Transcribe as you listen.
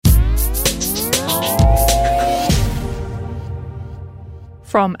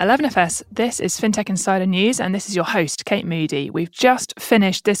From 11FS, this is FinTech Insider News, and this is your host, Kate Moody. We've just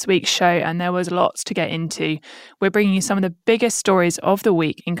finished this week's show, and there was lots to get into. We're bringing you some of the biggest stories of the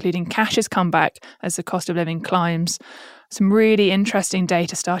week, including Cash's comeback as the cost of living climbs. Some really interesting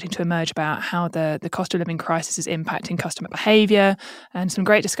data starting to emerge about how the cost of living crisis is impacting customer behaviour, and some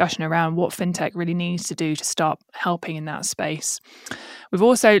great discussion around what FinTech really needs to do to start helping in that space. We've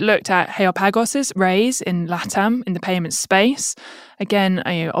also looked at Pagos's raise in LATAM in the payments space. Again,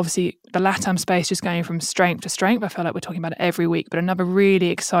 obviously the LATAM space just going from strength to strength. I feel like we're talking about it every week, but another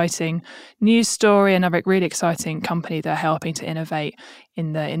really exciting news story, another really exciting company that are helping to innovate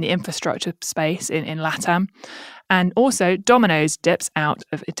in the infrastructure space in LATAM. And also, Domino's dips out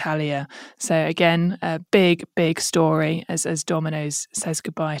of Italia. So again, a big story as Domino's says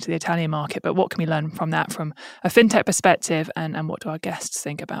goodbye to the Italian market. But what can we learn from that from a fintech perspective? And what do our guests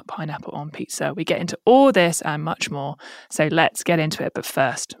think about pineapple on pizza? We get into all this and much more. So let's get into it. But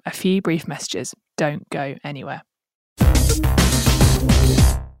first, a few brief messages. Don't go anywhere.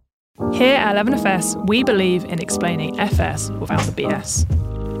 Here at 11FS, we believe in explaining FS without the BS.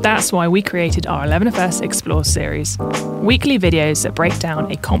 That's why we created our 11FS Explore series, weekly videos that break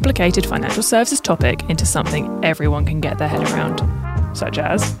down a complicated financial services topic into something everyone can get their head around, such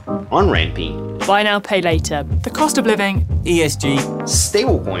as on-ramping, buy now, pay later, the cost of living, ESG,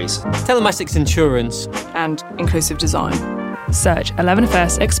 stablecoins, telematics insurance, and inclusive design. Search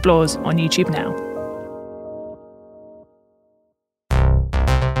 11FS Explores on YouTube now.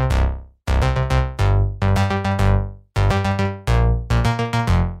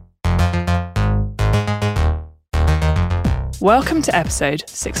 Welcome to episode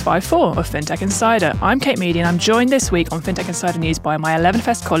 654 of FinTech Insider. I'm Kate Moody, and I'm joined this week on FinTech Insider News by my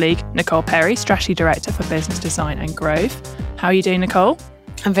 11FS colleague, Nicole Perry, Strategy Director for Business Design and Growth. How are you doing, Nicole?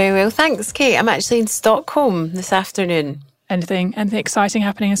 I'm very well, thanks, Kate. I'm actually in Stockholm this afternoon. Anything exciting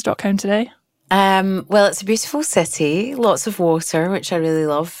happening in Stockholm today? Well, it's a beautiful city, lots of water, which I really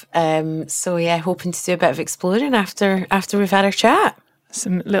love. So yeah, hoping to do a bit of exploring after we've had our chat.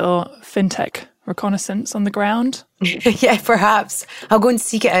 Some little FinTech reconnaissance on the ground. Yeah, perhaps. I'll go and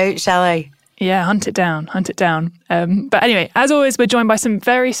seek it out, shall I? Yeah, hunt it down. But anyway, as always, we're joined by some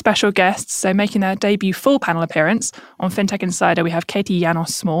very special guests. So making their debut full panel appearance on FinTech Insider, we have Katie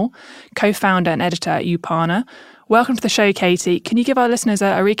Janos-Small, co-founder and editor at Upana. Welcome to the show, Katie. Can you give our listeners a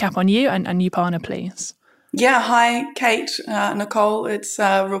recap on you and Upana, please? Yeah, hi, Kate, Nicole. It's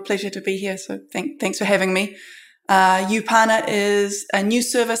a real pleasure to be here. So thanks for having me. Upana is a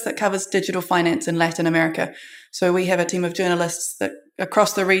news service that covers digital finance in Latin America. So we have a team of journalists that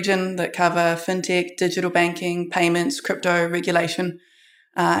across the region that cover fintech, digital banking, payments, crypto, regulation,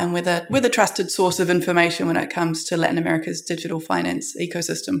 and we're the trusted source of information when it comes to Latin America's digital finance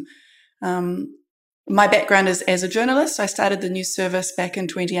ecosystem. My background is as a journalist. I started the news service back in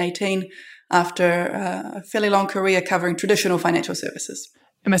 2018 after a fairly long career covering traditional financial services.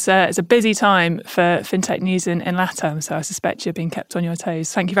 It's a busy time for fintech news in LATAM, so I suspect you're being kept on your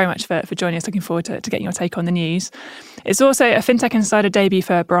toes. Thank you very much for joining us. Looking forward to getting your take on the news. It's also a FinTech Insider debut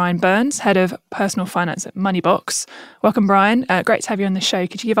for Brian Burns, Head of Personal Finance at Moneybox. Welcome, Brian. Great to have you on the show.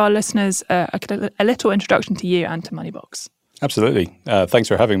 Could you give our listeners a little introduction to you and to Moneybox? Absolutely. Thanks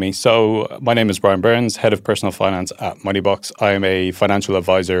for having me. So my name is Brian Burns, Head of Personal Finance at Moneybox. I am a financial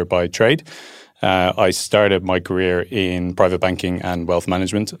advisor by trade. I started my career in private banking and wealth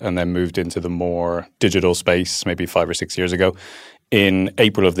management and then moved into the more digital space maybe 5 or 6 years ago. In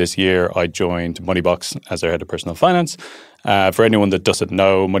April of this year, I joined Moneybox as their head of personal finance. For anyone that doesn't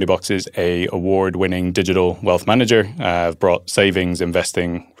know, Moneybox is an award-winning digital wealth manager. I've brought savings,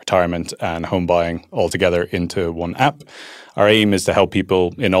 investing, retirement and home buying all together into one app. Our aim is to help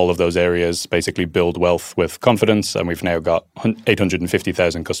people in all of those areas basically build wealth with confidence. And we've now got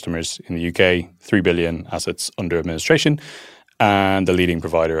 850,000 customers in the UK, 3 billion assets under administration, and the leading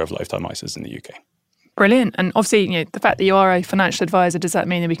provider of lifetime ISAs in the UK. Brilliant. And obviously, the fact that you are a financial advisor, does that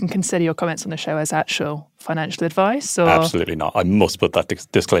mean that we can consider your comments on the show as actual financial advice? Or? Absolutely not. I must put that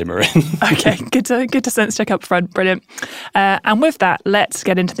disclaimer in. Okay, good to sense check up front. Brilliant. And with that, let's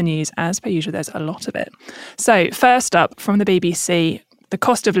get into the news. As per usual, there's a lot of it. So first up from the BBC, the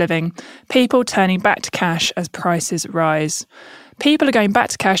cost of living, people turning back to cash as prices rise. People are going back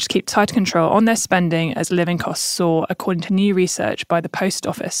to cash to keep tight control on their spending as living costs soar, according to new research by the Post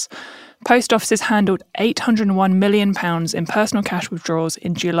Office. Post offices handled £801 million in personal cash withdrawals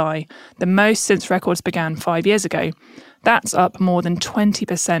in July, the most since records began 5 years ago. That's up more than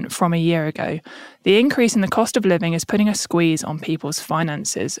 20% from a year ago. The increase in the cost of living is putting a squeeze on people's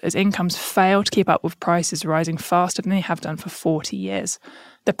finances as incomes fail to keep up with prices rising faster than they have done for 40 years.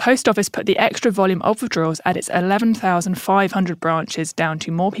 The post office put the extra volume of withdrawals at its 11,500 branches down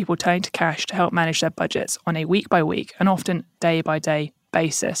to more people turning to cash to help manage their budgets on a week-by-week and often day-by-day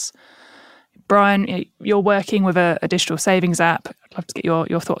basis. Brian, you're working with a digital savings app. I'd love to get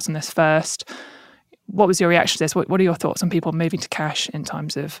your thoughts on this first. What was your reaction to this? What are your thoughts on people moving to cash in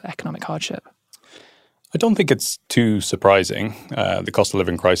times of economic hardship? I don't think it's too surprising. The cost of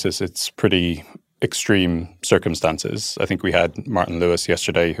living crisis, it's pretty extreme circumstances. I think we had Martin Lewis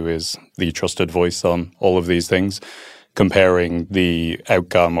yesterday, who is the trusted voice on all of these things, comparing the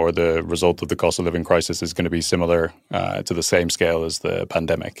outcome or the result of the cost of living crisis is going to be similar to the same scale as the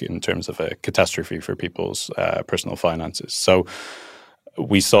pandemic in terms of a catastrophe for people's personal finances. So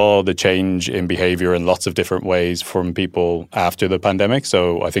we saw the change in behavior in lots of different ways from people after the pandemic.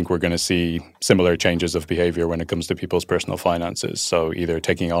 So I think we're going to see similar changes of behavior when it comes to people's personal finances. So either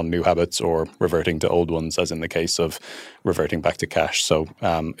taking on new habits or reverting to old ones, as in the case of reverting back to cash. So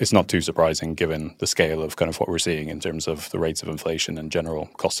it's not too surprising given the scale of kind of what we're seeing in terms of the rates of inflation and general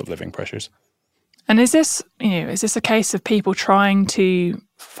cost of living pressures. And is this a case of people trying to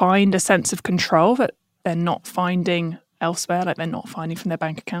find a sense of control that they're not finding elsewhere, like they're not finding from their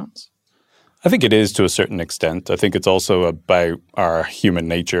bank accounts? I think it is to a certain extent. I think it's also about our human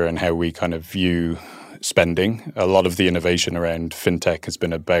nature and how we kind of view spending. A lot of the innovation around fintech has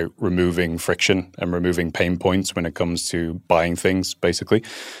been about removing friction and removing pain points when it comes to buying things, basically,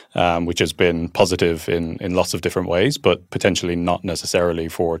 which has been positive in lots of different ways, but potentially not necessarily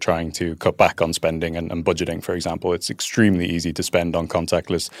for trying to cut back on spending and budgeting, for example. It's extremely easy to spend on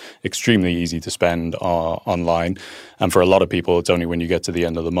contactless, extremely easy to spend online. And for a lot of people, it's only when you get to the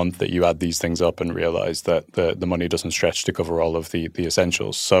end of the month that you add these things up and realize that the money doesn't stretch to cover all of the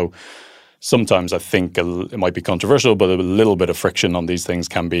essentials. So sometimes I think it might be controversial, but a little bit of friction on these things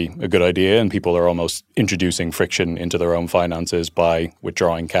can be a good idea. And people are almost introducing friction into their own finances by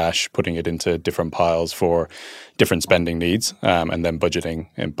withdrawing cash, putting it into different piles for different spending needs, and then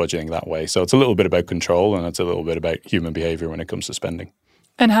budgeting that way. So it's a little bit about control, and it's a little bit about human behavior when it comes to spending.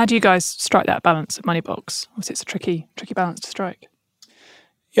 And how do you guys strike that balance at Moneybox? Obviously, it's a tricky balance to strike.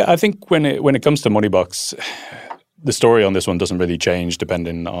 Yeah, I think when it comes to Moneybox, the story on this one doesn't really change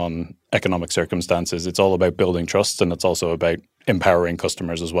depending on economic circumstances. It's all about building trust, and it's also about empowering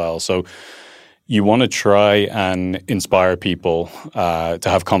customers as well. So you want to try and inspire people to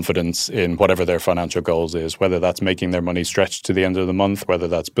have confidence in whatever their financial goals is, whether that's making their money stretch to the end of the month, whether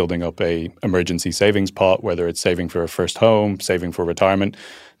that's building up a emergency savings pot, whether it's saving for a first home, saving for retirement.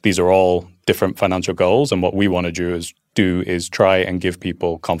 These are all different financial goals, and what we want to do is try and give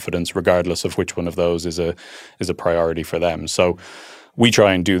people confidence regardless of which one of those is a priority for them. So we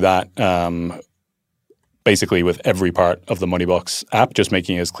try and do that basically with every part of the Moneybox app, just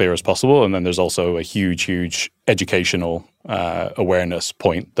making it as clear as possible. And then there's also a huge educational awareness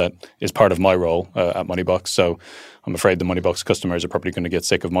point that is part of my role at Moneybox. So I'm afraid the Moneybox customers are probably going to get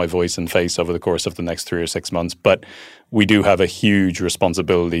sick of my voice and face over the course of the next 3 or 6 months. But we do have a huge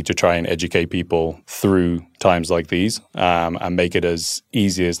responsibility to try and educate people through times like these and make it as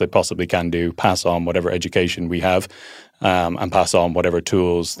easy as they possibly can do, pass on whatever education we have and pass on whatever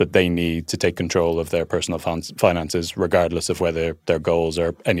tools that they need to take control of their personal finances, regardless of whether their goals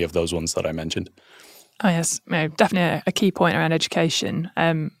are any of those ones that I mentioned. Oh, yes, definitely a key point around education.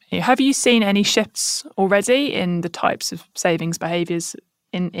 Have you seen any shifts already in the types of savings behaviours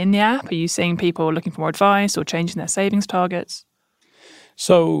in the app? Are you seeing people looking for more advice or changing their savings targets?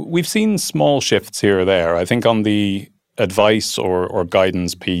 So we've seen small shifts here or there. I think on the advice or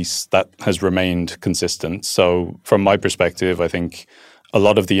guidance piece, that has remained consistent. So from my perspective, I think a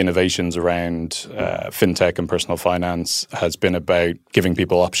lot of the innovations around fintech and personal finance has been about giving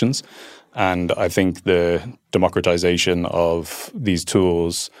people options. And I think the democratization of these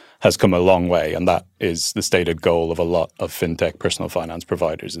tools has come a long way. And that is the stated goal of a lot of fintech personal finance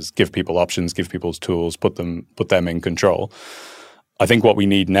providers, is give people options, give people tools, put them in control. I think what we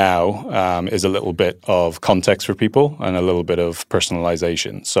need now is a little bit of context for people and a little bit of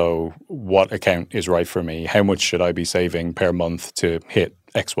personalization. So what account is right for me? How much should I be saving per month to hit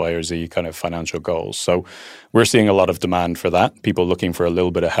X, Y, or Z kind of financial goals? So we're seeing a lot of demand for that. People looking for a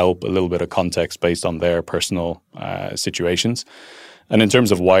little bit of help, a little bit of context based on their personal situations. And in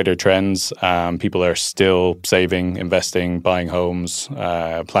terms of wider trends, people are still saving, investing, buying homes,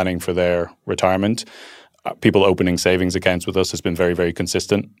 planning for their retirement. people opening savings accounts with us has been very, very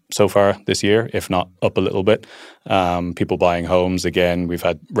consistent so far this year, if not up a little bit. People buying homes, again, we've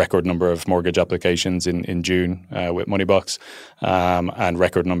had record number of mortgage applications in June with Moneybox, and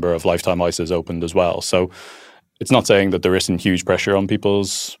record number of lifetime ISAs opened as well. So it's not saying that there isn't huge pressure on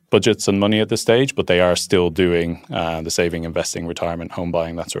people's budgets and money at this stage, but they are still doing the saving, investing, retirement, home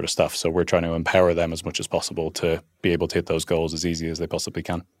buying, that sort of stuff. So we're trying to empower them as much as possible to be able to hit those goals as easy as they possibly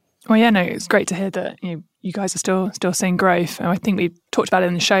can. Well, yeah, no, it's great to hear that you guys are still seeing growth. And I think we talked about it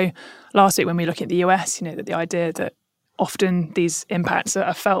in the show last week when we look at the US, that the idea that often these impacts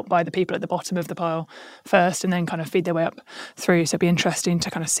are felt by the people at the bottom of the pile first and then kind of feed their way up through. So it'd be interesting to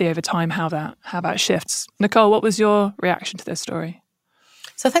kind of see over time how that shifts. Nicole, what was your reaction to this story?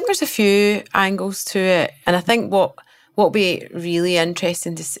 So I think there's a few angles to it. And I think what will be really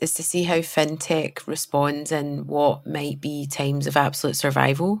interesting is to see how fintech responds in what might be times of absolute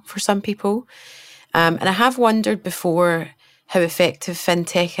survival for some people. And I have wondered before how effective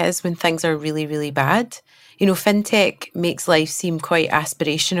fintech is when things are really, really bad. Fintech makes life seem quite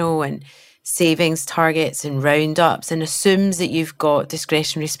aspirational and savings targets and roundups and assumes that you've got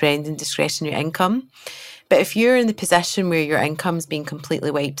discretionary spend and discretionary income. But if you're in the position where your income's been completely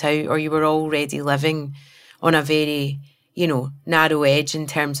wiped out or you were already living on a very, narrow edge in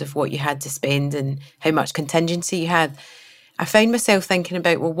terms of what you had to spend and how much contingency you had, I found myself thinking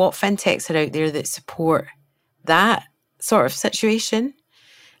about, well, what fintechs are out there that support that sort of situation?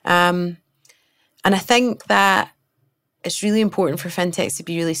 And I think that it's really important for fintechs to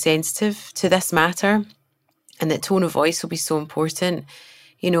be really sensitive to this matter and that tone of voice will be so important.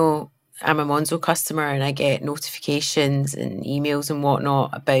 I'm a Monzo customer and I get notifications and emails and whatnot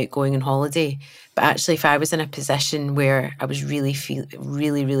about going on holiday. But actually, if I was in a position where I was really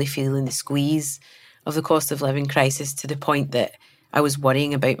feeling the squeeze of the cost of living crisis to the point that I was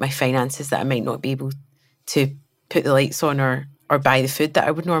worrying about my finances, that I might not be able to put the lights on or buy the food that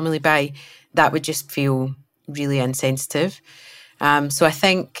I would normally buy, that would just feel really insensitive. So I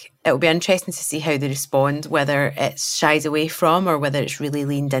think it will be interesting to see how they respond, whether it shies away from or whether it's really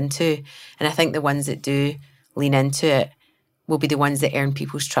leaned into. And I think the ones that do lean into it will be the ones that earn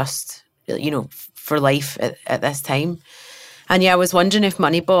people's trust, for life at this time. And yeah, I was wondering if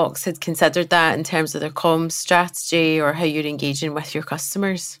Moneybox had considered that in terms of their comms strategy or how you're engaging with your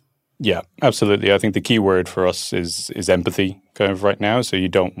customers. Yeah, absolutely. I think the key word for us is empathy kind of right now. So you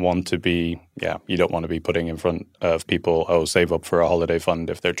don't want to be putting in front of people, save up for a holiday fund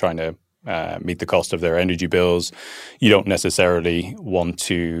if they're trying to meet the cost of their energy bills. You don't necessarily want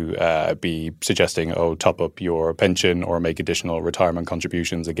to be suggesting, top up your pension or make additional retirement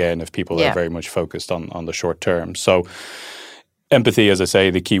contributions again if people are very much focused on the short term. So empathy, as I say,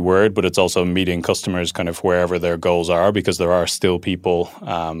 the key word, but it's also meeting customers kind of wherever their goals are, because there are still people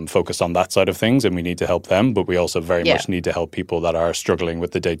focused on that side of things and we need to help them. But we also very much need to help people that are struggling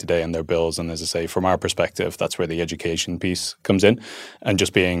with the day-to-day and their bills. And as I say, from our perspective, that's where the education piece comes in, and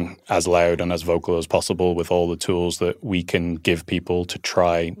just being as loud and as vocal as possible with all the tools that we can give people to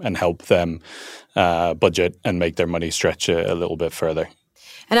try and help them budget and make their money stretch a little bit further.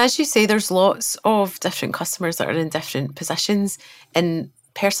 And as you say, there's lots of different customers that are in different positions, and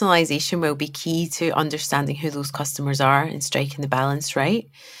personalisation will be key to understanding who those customers are and striking the balance right.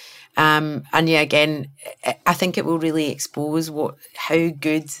 Again, I think it will really expose how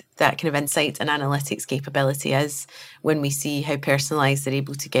good that kind of insight and analytics capability is when we see how personalised they're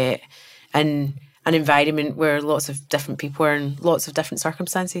able to get in an environment where lots of different people are in lots of different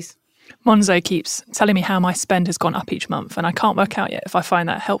circumstances. Monzo keeps telling me how my spend has gone up each month, and I can't work out yet if I find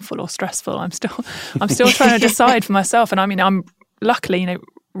that helpful or stressful. I'm still trying to decide for myself. And I mean, I'm luckily,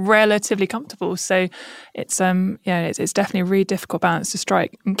 relatively comfortable. So it's it's definitely a really difficult balance to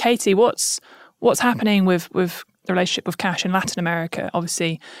strike. And Katie, what's happening with the relationship with cash in Latin America?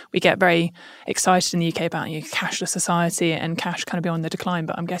 Obviously, we get very excited in the UK about cashless society and cash kind of be on the decline,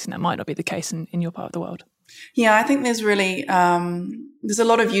 but I'm guessing that might not be the case in your part of the world. Yeah, I think there's really there's a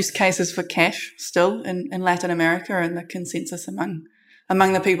lot of use cases for cash still in Latin America, and the consensus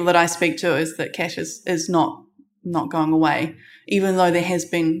among the people that I speak to is that cash is not going away, even though there has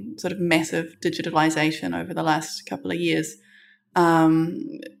been sort of massive digitalization over the last couple of years.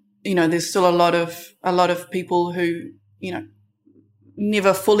 There's still a lot of people who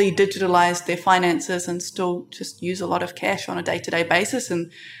never fully digitalized their finances and still just use a lot of cash on a day-to-day basis,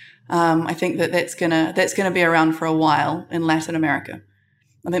 and I think that's gonna be around for a while in Latin America.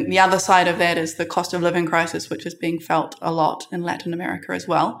 I think the other side of that is the cost of living crisis, which is being felt a lot in Latin America as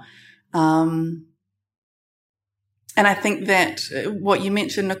well. And I think that what you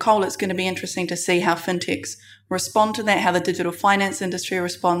mentioned, Nicole, it's going to be interesting to see how fintechs respond to that, how the digital finance industry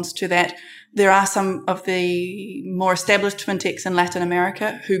responds to that. There are some of the more established fintechs in Latin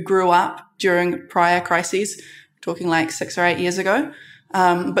America who grew up during prior crises, talking like 6 or 8 years ago.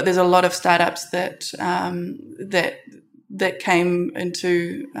 But there's a lot of startups that came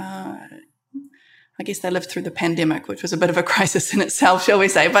into, I guess they lived through the pandemic, which was a bit of a crisis in itself, shall we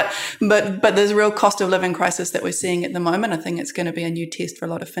say. But there's a real cost of living crisis that we're seeing at the moment. I think it's going to be a new test for a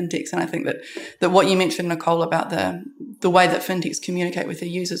lot of fintechs. And I think that what you mentioned, Nicole, about the way that fintechs communicate with their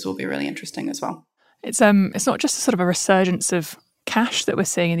users will be really interesting as well. It's not just a sort of a resurgence of cash that we're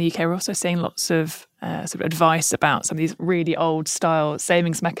seeing in the UK. We're also seeing lots of sort of advice about some of these really old style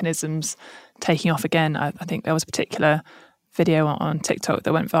savings mechanisms taking off again. I think there was a particular video on TikTok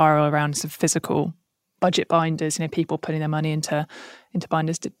that went viral around sort of physical budget binders, people putting their money into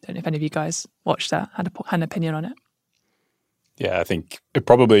binders. I don't know if any of you guys watched that, had an opinion on it. Yeah, I think it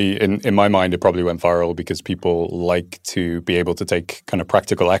probably, in my mind, it probably went viral because people like to be able to take kind of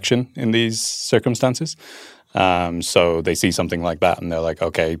practical action in these circumstances. So they see something like that and they're like,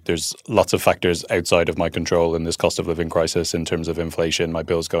 okay, there's lots of factors outside of my control in this cost of living crisis in terms of inflation, my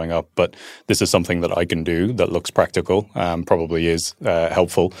bills going up, but this is something that I can do that looks practical, probably is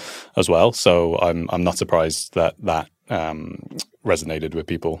helpful as well. So I'm not surprised that resonated with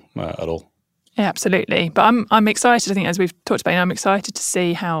people at all. Yeah, absolutely. But I'm excited, I think, as we've talked about, I'm excited to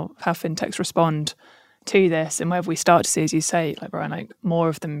see how fintechs respond to this and whether we start to see, as you say, like Brian, like more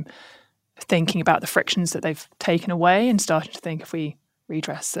of them thinking about the frictions that they've taken away and starting to think if we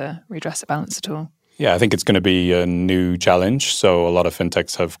redress the balance at all. Yeah, I think it's going to be a new challenge. So a lot of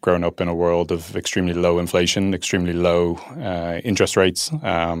fintechs have grown up in a world of extremely low inflation, extremely low interest rates,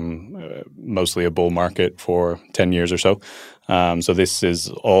 mostly a bull market for 10 years or so. So this is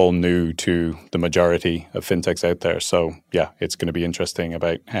all new to the majority of fintechs out there. So yeah, it's going to be interesting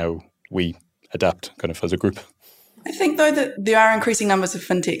about how we adapt kind of as a group. I think, though, that there are increasing numbers of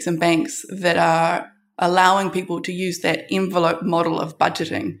fintechs and banks that are allowing people to use that envelope model of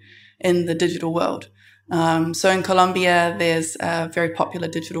budgeting in the digital world. So in Colombia, there's a very popular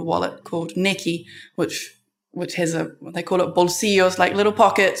digital wallet called Nequi, which has they call it bolsillos, like little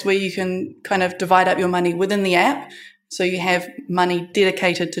pockets where you can kind of divide up your money within the app. So you have money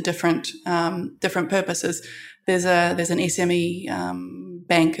dedicated to different purposes. There's an SME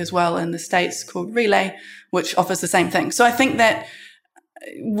bank as well in the States called Relay, which offers the same thing. So I think that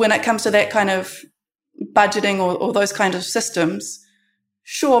when it comes to that kind of budgeting or those kind of systems,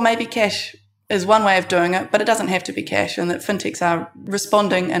 sure, maybe cash is one way of doing it, but it doesn't have to be cash, and that fintechs are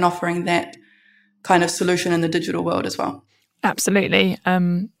responding and offering that kind of solution in the digital world as well. Absolutely.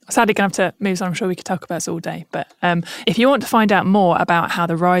 Sadly, going to have to move on. I'm sure we could talk about this all day. But if you want to find out more about how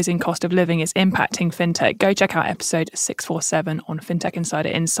the rising cost of living is impacting fintech, go check out episode 647 on Fintech Insider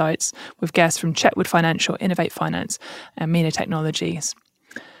Insights with guests from Chetwood Financial, Innovate Finance and Mina Technologies.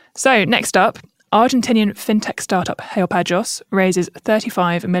 So next up, Argentinian fintech startup Geopagos raises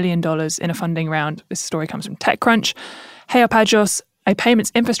 $35 million in a funding round. This story comes from TechCrunch. Geopagos, a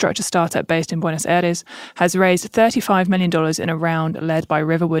payments infrastructure startup based in Buenos Aires, has raised $35 million in a round led by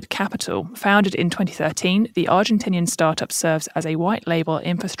Riverwood Capital. Founded in 2013, the Argentinian startup serves as a white-label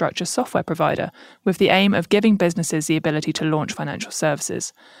infrastructure software provider with the aim of giving businesses the ability to launch financial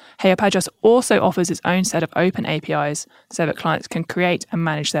services. Geopagos also offers its own set of open APIs so that clients can create and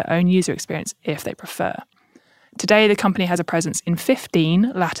manage their own user experience if they prefer. Today, the company has a presence in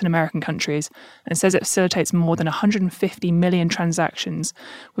 15 Latin American countries and says it facilitates more than 150 million transactions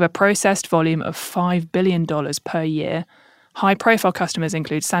with a processed volume of $5 billion per year. High-profile customers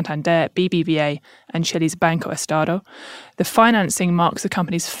include Santander, BBVA, and Chile's Banco Estado. The financing marks the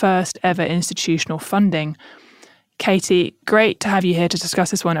company's first ever institutional funding. Katie, great to have you here to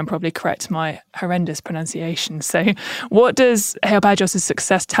discuss this one and probably correct my horrendous pronunciation. So what does Geopagos'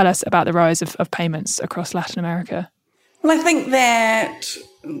 success tell us about the rise of payments across Latin America? Well, I think that,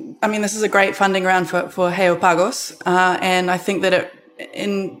 this is a great funding round for Geopagos, and I think that it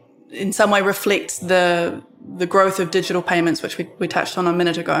in some way reflects the growth of digital payments, which we touched on a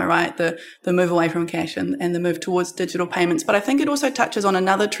minute ago, right? The move away from cash and the move towards digital payments. But I think it also touches on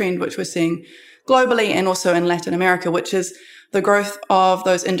another trend which we're seeing globally and also in Latin America, which is the growth of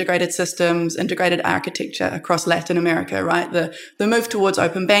those integrated systems, integrated architecture across Latin America, right? The move towards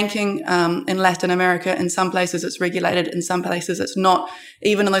open banking in Latin America. In some places it's regulated, in some places it's not.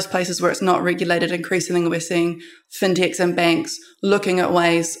 Even in those places where it's not regulated, increasingly we're seeing fintechs and banks looking at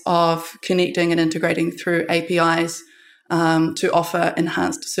ways of connecting and integrating through APIs to offer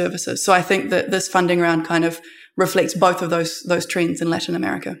enhanced services. So I think that this funding round kind of reflects both of those trends in Latin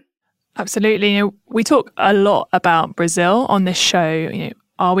America. Absolutely. We talk a lot about Brazil on this show.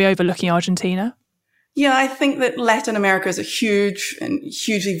 Are we overlooking Argentina? Yeah, I think that Latin America is a huge and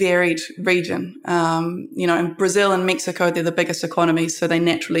hugely varied region. In Brazil and Mexico, they're the biggest economies, so they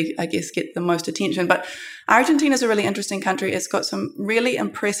naturally, I guess, get the most attention. But Argentina is a really interesting country. It's got some really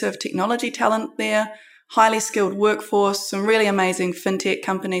impressive technology talent there, highly skilled workforce, some really amazing fintech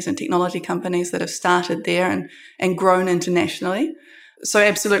companies and technology companies that have started there and grown internationally. So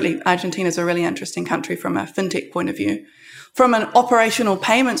absolutely, Argentina is a really interesting country from a fintech point of view. From an operational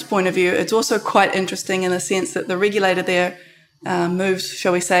payments point of view, it's also quite interesting in the sense that the regulator there moves,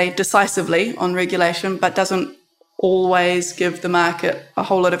 shall we say, decisively on regulation, but doesn't always give the market a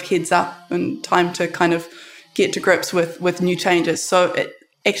whole lot of heads up and time to kind of get to grips with new changes. So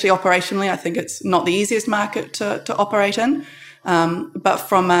actually, operationally, I think it's not the easiest market to operate in. But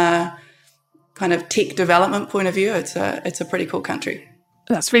from a kind of tech development point of view, it's a pretty cool country.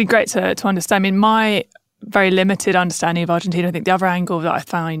 That's really great to understand. I mean, my very limited understanding of Argentina, I think the other angle that I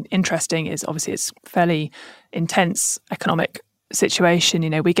find interesting is obviously it's fairly intense economic situation.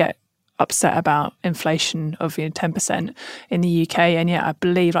 We get upset about inflation of 10% in the UK, and yet I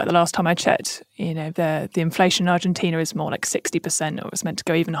believe, like the last time I checked, the inflation in Argentina is more like 60%, or it was meant to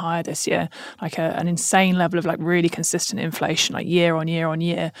go even higher this year, like an insane level of like really consistent inflation, like year on year on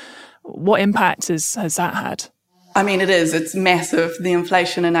year. What impact has that had? I mean, it's massive, the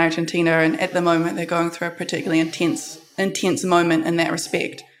inflation in Argentina, and at the moment they're going through a particularly intense moment in that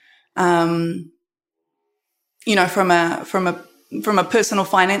respect. From a personal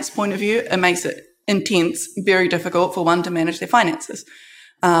finance point of view, it makes it intense, very difficult for one to manage their finances.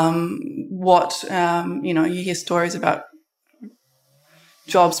 You hear stories about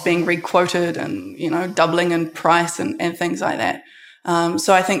jobs being requoted and, doubling in price and things like that.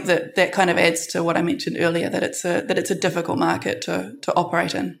 So I think that kind of adds to what I mentioned earlier, that it's a difficult market to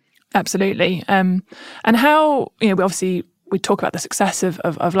operate in. Absolutely. And how, we talk about the success of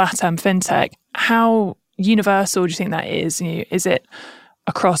LATAM FinTech. How universal do you think that is? Is it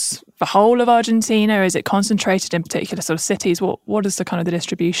across the whole of Argentina? Is it concentrated in particular sort of cities? What is the kind of the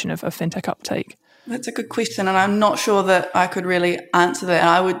distribution of FinTech uptake? That's a good question, and I'm not sure that I could really answer that.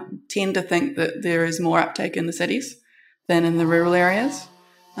 I would tend to think that there is more uptake in the cities than in the rural areas.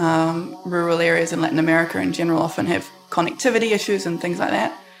 Rural areas in Latin America in general often have connectivity issues and things like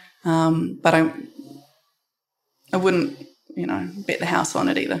that. But I wouldn't, bet the house on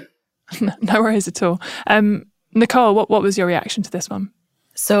it either. No worries at all. Nicole, what was your reaction to this one?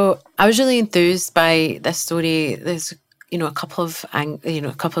 So I was really enthused by this story. There's, a couple of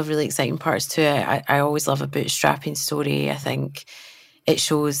really exciting parts to it. I always love a bootstrapping story. I think it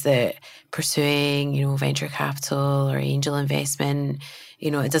shows that pursuing, venture capital or angel investment,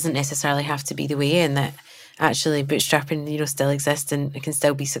 it doesn't necessarily have to be the way, and that actually bootstrapping, still exists and it can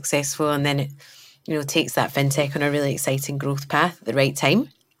still be successful. And then it, takes that fintech on a really exciting growth path at the right time.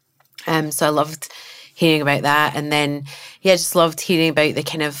 So I loved hearing about that. And then, just loved hearing about the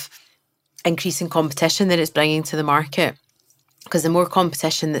kind of increasing competition that it's bringing to the market. Because the more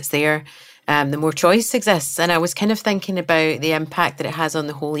competition that's there, the more choice exists. And I was kind of thinking about the impact that it has on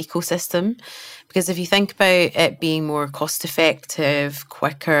the whole ecosystem. Because if you think about it being more cost effective,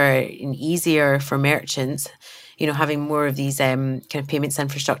 quicker and easier for merchants, having more of these kind of payments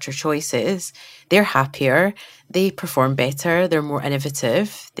infrastructure choices, they're happier, they perform better, they're more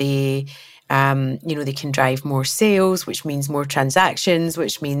innovative, they can drive more sales, which means more transactions,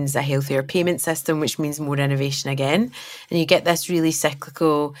 which means a healthier payment system, which means more innovation again. And you get this really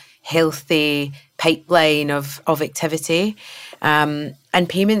cyclical, healthy pipeline of activity. And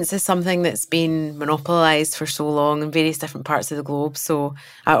payments is something that's been monopolised for so long in various different parts of the globe. So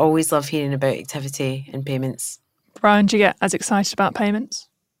I always love hearing about activity in payments. Brian, do you get as excited about payments?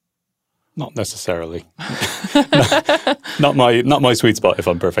 Not necessarily. Not my sweet spot, if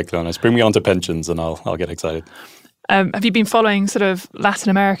I'm perfectly honest. Bring me on to pensions and I'll get excited. Have you been following sort of Latin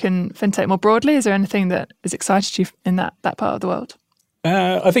American fintech more broadly? Is there anything that has excited you in that part of the world?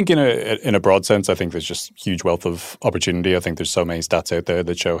 I think in a broad sense, I think there's just huge wealth of opportunity. I think there's so many stats out there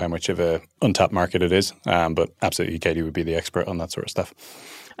that show how much of a untapped market it is. But absolutely, Katie would be the expert on that sort of stuff.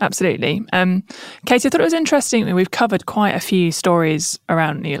 Absolutely. Katie, I thought it was interesting. We've covered quite a few stories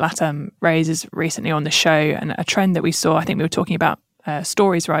around LATAM raises recently on the show, and a trend that we saw, I think we were talking about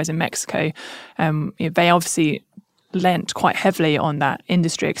Stories Rise in Mexico. They obviously lent quite heavily on that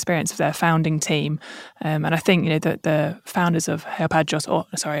industry experience of their founding team. And I think, the founders of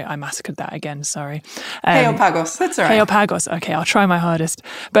Geopagos, I massacred that again, sorry. Geopagos, that's all right. Geopagos, okay, I'll try my hardest.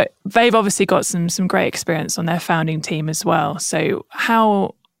 But they've obviously got some great experience on their founding team as well. So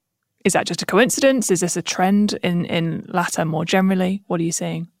how is that just a coincidence? Is this a trend in LATAM more generally? What are you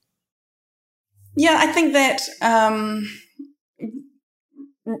seeing? Yeah, I think that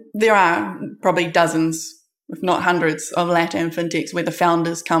there are probably dozens, if not hundreds, of LATAM fintechs where the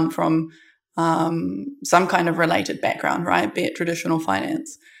founders come from some kind of related background, right? Be it traditional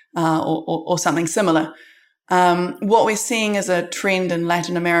finance or something similar. What we're seeing as a trend in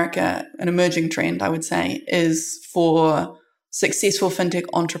Latin America, an emerging trend, I would say, is for successful fintech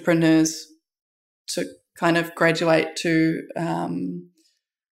entrepreneurs to kind of graduate to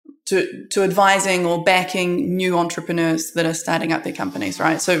advising or backing new entrepreneurs that are starting up their companies,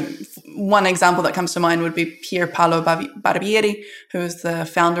 right? So one example that comes to mind would be Pier Paolo Barbieri, who is the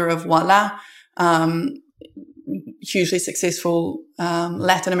founder of Ualá, hugely successful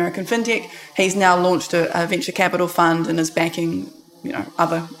Latin American fintech. He's now launched a venture capital fund and is backing,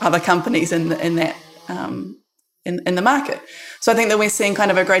 other companies in that in the market. So I think that we're seeing kind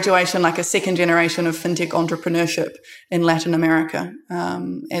of a graduation, like a second generation of fintech entrepreneurship in Latin America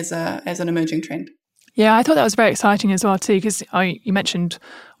as an emerging trend. Yeah, I thought that was very exciting as well too, because you mentioned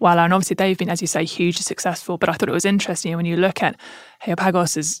Ualá, and obviously they've been, as you say, hugely successful. But I thought it was interesting when you look at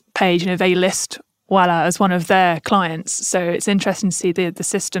Pagos's page, they list Ualá as one of their clients. So it's interesting to see the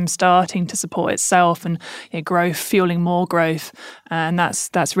system starting to support itself and growth, fueling more growth, and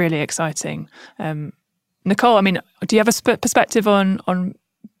that's really exciting. Nicole, I mean, do you have a perspective on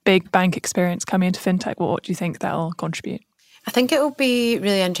big bank experience coming into fintech? What do you think that'll contribute? I think it will be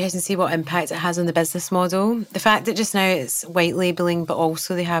really interesting to see what impact it has on the business model. The fact that just now it's white labelling, but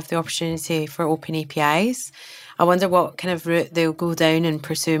also they have the opportunity for open APIs. I wonder what kind of route they'll go down and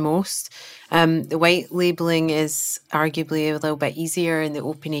pursue most. The white labelling is arguably a little bit easier, and the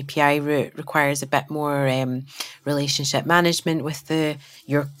open API route requires a bit more relationship management with their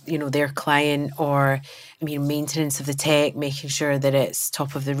client, or maintenance of the tech, making sure that it's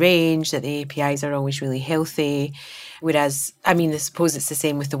top of the range, that the APIs are always really healthy. Whereas, I suppose it's the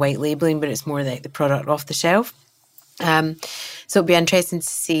same with the white labelling, but it's more like the product off the shelf. So it'll be interesting to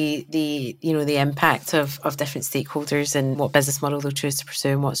see the impact of different stakeholders and what business model they'll choose to pursue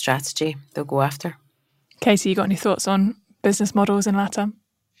and what strategy they'll go after. Casey, you got any thoughts on business models in LATAM?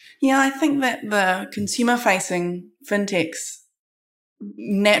 Yeah, I think that the consumer-facing fintechs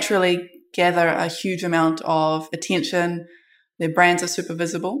naturally gather a huge amount of attention. Their brands are super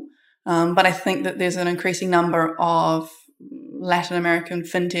visible. But I think that there's an increasing number of Latin American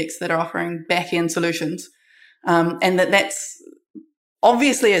fintechs that are offering back-end solutions. And that's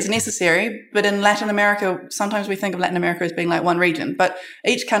obviously is necessary, but in Latin America, sometimes we think of Latin America as being like one region, but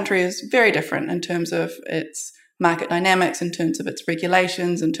each country is very different in terms of its market dynamics, in terms of its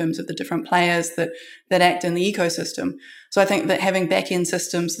regulations, in terms of the different players that act in the ecosystem. So I think that having back-end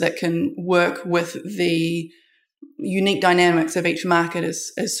systems that can work with the unique dynamics of each market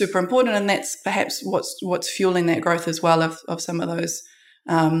is super important, and that's perhaps what's fueling that growth as well of some of those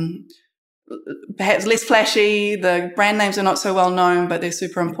perhaps less flashy, the brand names are not so well known, but they're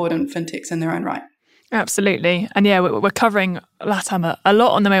super important fintechs in their own right. Absolutely. And yeah, we're covering LATAM a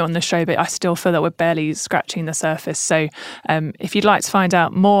lot on the show, but I still feel that we're barely scratching the surface. So if you'd like to find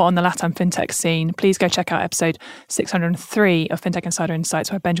out more on the LATAM fintech scene, please go check out episode 603 of Fintech Insider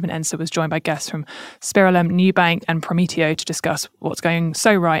Insights, where Benjamin Ensor was joined by guests from Spiralem, Nubank and Prometeo to discuss what's going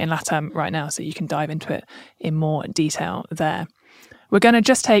so right in LATAM right now, so you can dive into it in more detail there. We're going to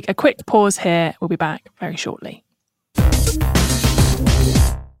just take a quick pause here. We'll be back very shortly.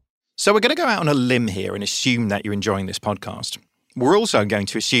 So we're going to go out on a limb here and assume that you're enjoying this podcast. We're also going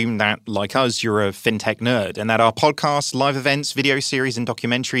to assume that, like us, you're a fintech nerd, and that our podcasts, live events, video series and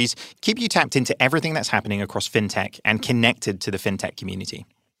documentaries keep you tapped into everything that's happening across fintech and connected to the fintech community.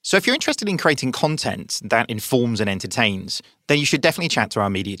 So if you're interested in creating content that informs and entertains, then you should definitely chat to our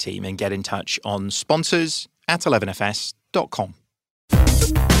media team and get in touch on sponsors@11fs.com.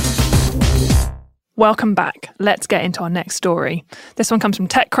 Welcome back. Let's get into our next story. This one comes from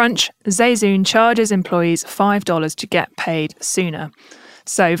TechCrunch. Zayzoon charges employees $5 to get paid sooner.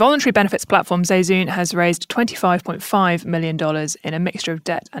 So, voluntary benefits platform Zayzoon has raised $25.5 million in a mixture of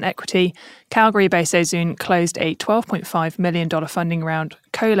debt and equity. Calgary-based Zayzoon closed a $12.5 million funding round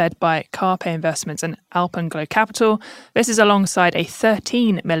co-led by Carpe Investments and Alpenglow Capital. This is alongside a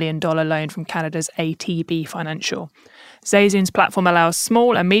 $13 million loan from Canada's ATB Financial. Zayzoon's platform allows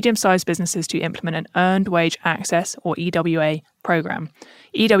small and medium-sized businesses to implement an Earned Wage Access, or EWA, program.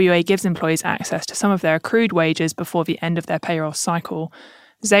 EWA gives employees access to some of their accrued wages before the end of their payroll cycle.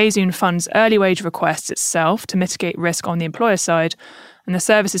 Zayzoon funds early wage requests itself to mitigate risk on the employer side, and the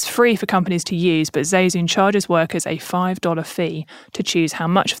service is free for companies to use, but Zayzoon charges workers a $5 fee to choose how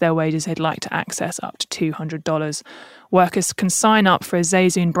much of their wages they'd like to access, up to $200. Workers can sign up for a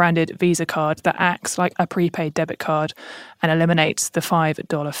Zayzoon-branded Visa card that acts like a prepaid debit card and eliminates the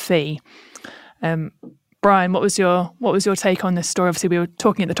 $5 fee. Brian, what was your take on this story? Obviously, we were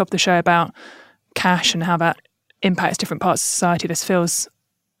talking at the top of the show about cash and how that impacts different parts of society. This feels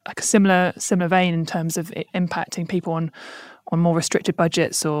like a similar vein in terms of it impacting people on more restricted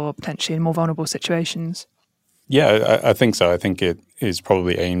budgets or potentially in more vulnerable situations. Yeah, I think so. I think it is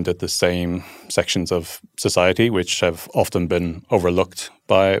probably aimed at the same sections of society which have often been overlooked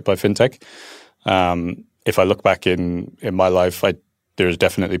by fintech. If I look back in my life, there's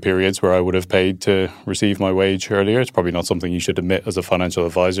definitely periods where I would have paid to receive my wage earlier. It's probably not something you should admit as a financial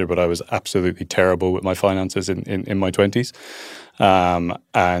advisor, but I was absolutely terrible with my finances in my 20s.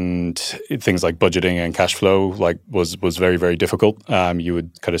 And things like budgeting and cash flow was very, very difficult. You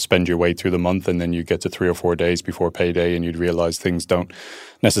would kind of spend your way through the month and then you get to 3 or 4 days before payday and you'd realize things don't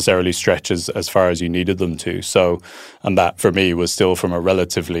necessarily stretch as far as you needed them to. So, and that for me was still from a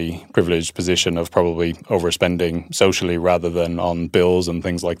relatively privileged position of probably overspending socially rather than on bills and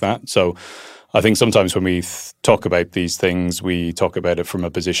things like that. So I think sometimes when we talk about these things, we talk about it from a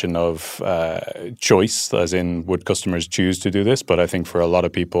position of choice, as in would customers choose to do this? But I think for a lot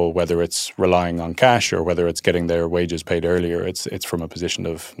of people, whether it's relying on cash or whether it's getting their wages paid earlier, it's from a position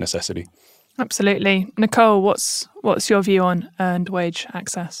of necessity. Absolutely. Nicole, what's your view on earned wage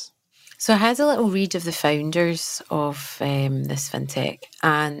access? So I had a little read of the founders of this fintech,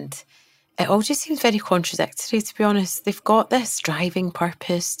 and it all just seems very contradictory, to be honest. They've got this driving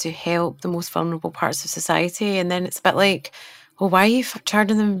purpose to help the most vulnerable parts of society, and then it's a bit like, well, why are you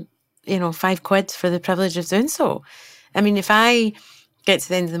charging them, £5 for the privilege of doing so? I mean, if I get to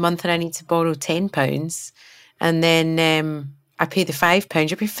the end of the month and I need to borrow £10 and then I pay the £5,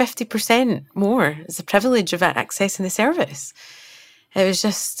 you'll pay 50% more. It's a privilege of accessing the service. It was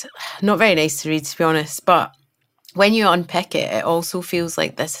just not very nice to read, to be honest. But when you unpick it, it also feels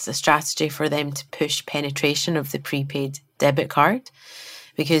like this is a strategy for them to push penetration of the prepaid debit card,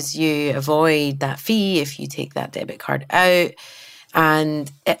 because you avoid that fee if you take that debit card out.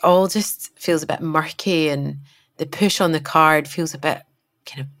 And it all just feels a bit murky, and the push on the card feels a bit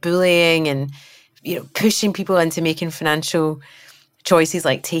kind of bullying and, pushing people into making financial choices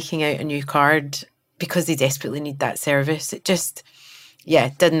like taking out a new card because they desperately need that service. It just,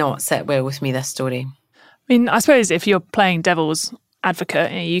 did not sit well with me, this story. I mean, I suppose if you're playing devil's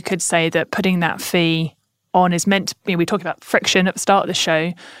advocate, you could say that putting that fee on is meant to, we talked about friction at the start of the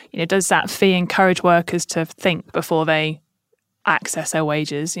show. Does that fee encourage workers to think before they access their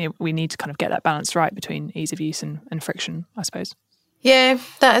wages? We need to kind of get that balance right between ease of use and friction, I suppose. Yeah,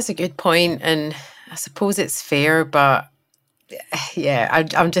 that is a good point, and I suppose it's fair, but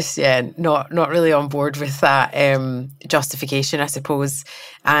I'm just not really on board with that justification, I suppose.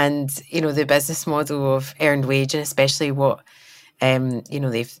 And the business model of earned wage, and especially what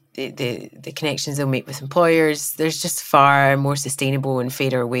they've the connections they'll make with employers, there's just far more sustainable and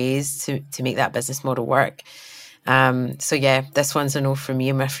fairer ways to make that business model work. This one's a no from me,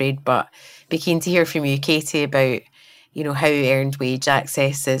 I'm afraid. But be keen to hear from you, Katie, about how earned wage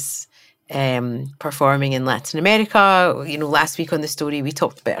access is performing in Latin America. Last week on the story, we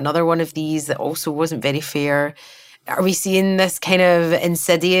talked about another one of these that also wasn't very fair. Are we seeing this kind of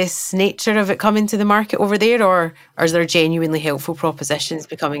insidious nature of it coming to the market over there, or is there genuinely helpful propositions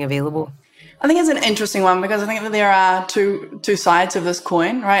becoming available? I think it's an interesting one, because I think that there are two sides of this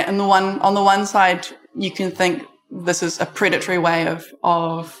coin, right? And on the one side, you can think this is a predatory way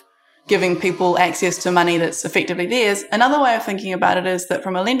of giving people access to money that's effectively theirs. Another way of thinking about it is that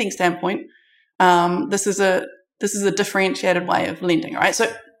from a lending standpoint, this is a differentiated way of lending, right?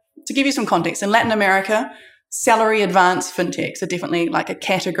 So to give you some context, in Latin America, salary advance fintechs are definitely like a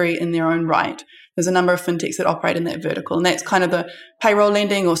category in their own right. There's a number of fintechs that operate in that vertical, and that's kind of the payroll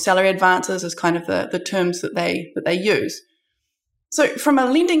lending or salary advances is kind of the terms that they use. So from a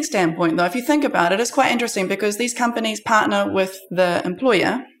lending standpoint, though, if you think about it, it's quite interesting, because these companies partner with the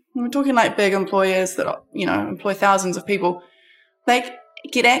employer. We're talking like big employers that, employ thousands of people. They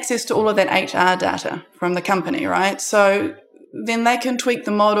get access to all of that HR data from the company, right? So then they can tweak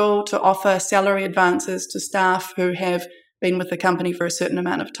the model to offer salary advances to staff who have been with the company for a certain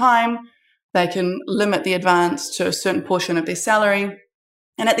amount of time. They can limit the advance to a certain portion of their salary.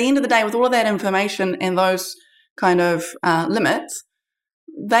 And at the end of the day, with all of that information and those kind of limits,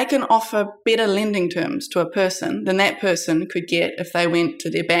 they can offer better lending terms to a person than that person could get if they went to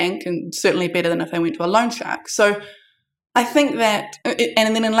their bank, and certainly better than if they went to a loan shark. So I think that,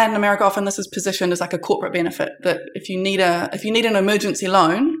 and then in Latin America, often this is positioned as like a corporate benefit, that if you need an emergency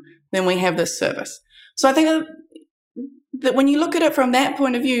loan, then we have this service. So I think that when you look at it from that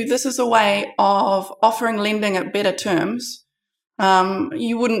point of view, this is a way of offering lending at better terms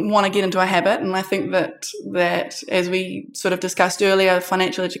you wouldn't want to get into a habit. And I think that as we sort of discussed earlier,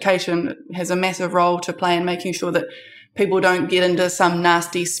 financial education has a massive role to play in making sure that people don't get into some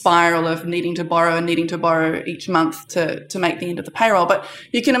nasty spiral of needing to borrow each month to make the end of the payroll. But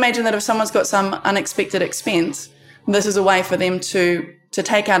you can imagine that if someone's got some unexpected expense, this is a way for them to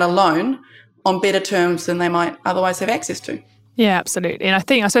take out a loan on better terms than they might otherwise have access to. Yeah, absolutely. And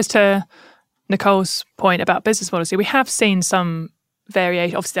I suppose to Nicole's point about business models, we have seen some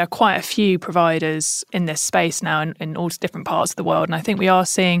variation. Obviously, there are quite a few providers in this space now in all different parts of the world. And I think we are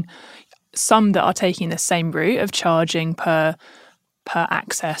seeing some that are taking the same route of charging per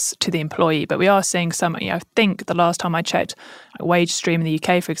access to the employee. But we are seeing some, I think the last time I checked, WageStream in the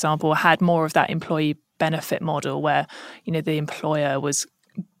UK, for example, had more of that employee benefit model where, the employer was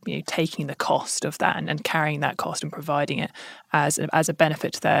taking the cost of that and carrying that cost and providing it as a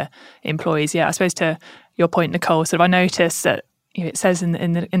benefit to their employees. Yeah, I suppose to your point, Nicole, I noticed that it says in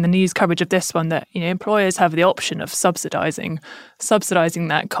the news coverage of this one that employers have the option of subsidising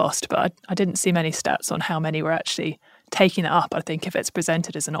that cost, but I didn't see many stats on how many were actually taking it up. I think if it's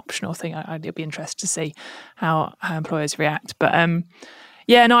presented as an optional thing, I'd be interested to see how employers react. But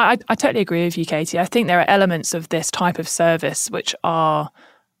I totally agree with you, Katie. I think there are elements of this type of service which are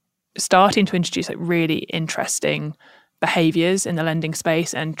starting to introduce really interesting behaviours in the lending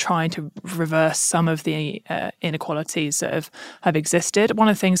space and trying to reverse some of the inequalities that have existed. One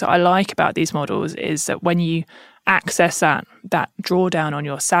of the things that I like about these models is that when you access that drawdown on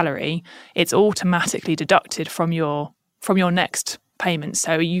your salary, it's automatically deducted from your next payment.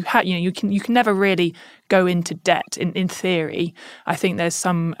 So you can never really go into debt in theory. I think there's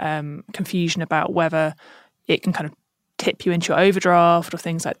some confusion about whether it can kind of tip you into your overdraft or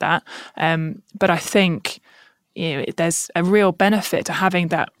things like that. But I think there's a real benefit to having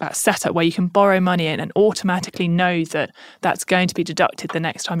that setup where you can borrow money in and automatically know that that's going to be deducted the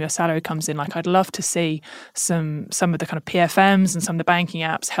next time your salary comes in. Like I'd love to see some of the kind of PFMs and some of the banking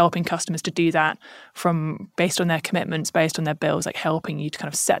apps helping customers to do that based on their commitments, based on their bills, like helping you to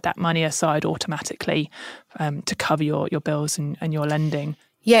kind of set that money aside automatically to cover your bills and your lending.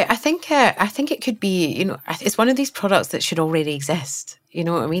 Yeah, I think it could be, it's one of these products that should already exist. You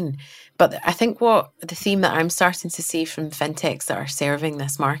know what I mean? But I think what the theme that I'm starting to see from fintechs that are serving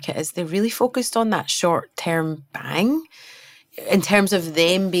this market is they're really focused on that short-term bang in terms of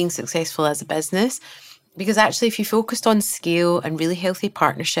them being successful as a business. Because actually, if you focused on scale and really healthy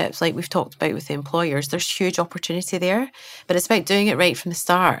partnerships, like we've talked about with the employers, there's huge opportunity there. But it's about doing it right from the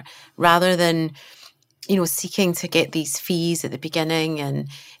start rather than seeking to get these fees at the beginning. And,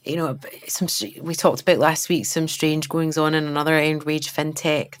 we talked about last week some strange goings on in another earned wage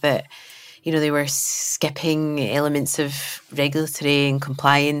fintech that, they were skipping elements of regulatory and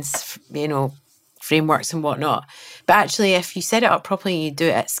compliance, frameworks and whatnot. But actually, if you set it up properly and you do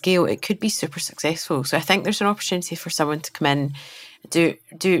it at scale, it could be super successful. So I think there's an opportunity for someone to come in, do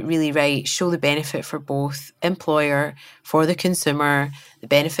it really right, show the benefit for both employer, for the consumer, the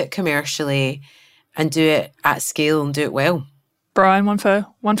benefit commercially, and do it at scale and do it well. Brian, one for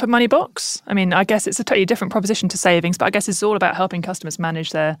Moneybox. I mean, I guess it's a totally different proposition to savings, but I guess it's all about helping customers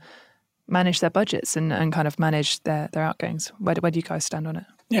manage their budgets and kind of manage their outgoings. Where do you guys stand on it?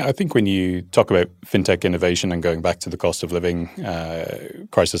 Yeah, I think when you talk about fintech innovation and going back to the cost of living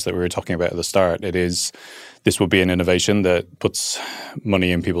crisis that we were talking about at the start, this will be an innovation that puts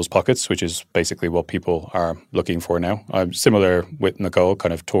money in people's pockets, which is basically what people are looking for now. I'm similar with Nicole,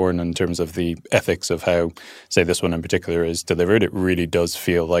 kind of torn in terms of the ethics of how, say, this one in particular is delivered. It really does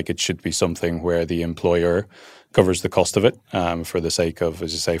feel like it should be something where the employer covers the cost of it for the sake of,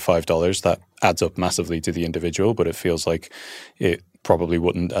 as you say, $5. That adds up massively to the individual, but it feels like it probably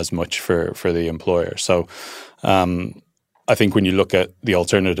wouldn't as much for the employer. So I think when you look at the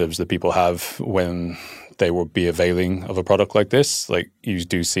alternatives that people have when they will be availing of a product like this, like you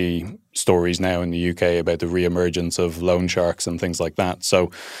do see stories now in the UK about the reemergence of loan sharks and things like that.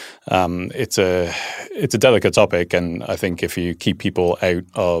 So it's a delicate topic, and I think if you keep people out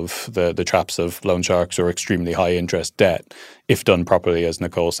of the traps of loan sharks or extremely high interest debt, if done properly, as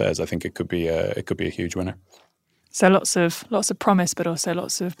Nicole says, I think it could be a huge winner. So lots of promise, but also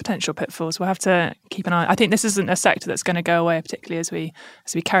lots of potential pitfalls. We'll have to keep an eye. I think this isn't a sector that's going to go away, particularly as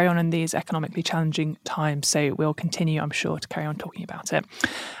we carry on in these economically challenging times. So we'll continue, I'm sure, to carry on talking about it.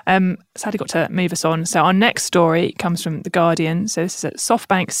 Sadly, got to move us on. So our next story comes from The Guardian. So this is a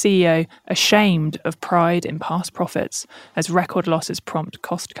SoftBank CEO ashamed of pride in past profits as record losses prompt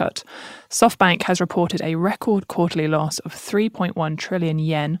cost cut. SoftBank has reported a record quarterly loss of 3.1 trillion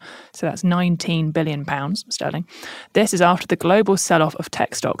yen, so that's £19 billion sterling, This is after the global sell-off of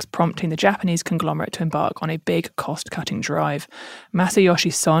tech stocks, prompting the Japanese conglomerate to embark on a big cost-cutting drive.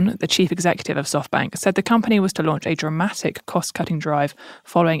 Masayoshi Son, the chief executive of SoftBank, said the company was to launch a dramatic cost-cutting drive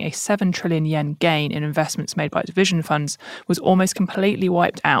following a 7 trillion yen gain in investments made by its vision funds was almost completely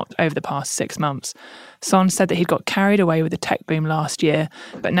wiped out over the past 6 months. Son said that he'd got carried away with the tech boom last year,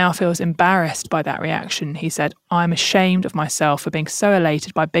 but now feels embarrassed by that reaction. He said, "I'm ashamed of myself for being so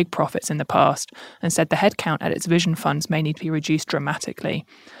elated by big profits in the past," and said the headcount at its vision funds may need to be reduced dramatically.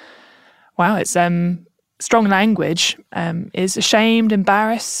 Wow, it's strong language. Is ashamed,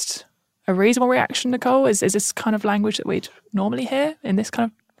 embarrassed a reasonable reaction, Nicole? Is this kind of language that we'd normally hear in this kind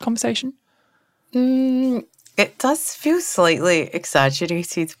of conversation? It does feel slightly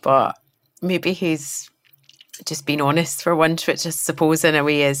exaggerated, but maybe he's just being honest for once, which I suppose in a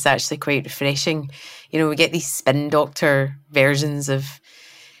way is actually quite refreshing. You know, we get these spin doctor versions of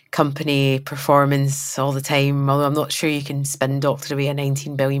company performance all the time, although I'm not sure you can spin doctor away a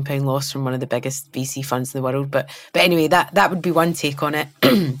 £19 billion loss from one of the biggest VC funds in the world. But anyway, that would be one take on it.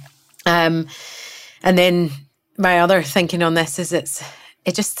 And then my other thinking on this is it's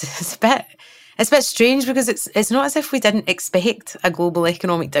a bit strange because it's not as if we didn't expect a global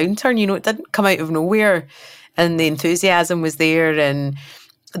economic downturn. You know, it didn't come out of nowhere, and the enthusiasm was there, and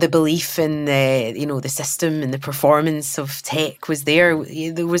the belief in the system and the performance of tech was there.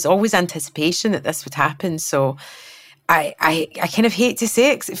 There was always anticipation that this would happen. So I kind of hate to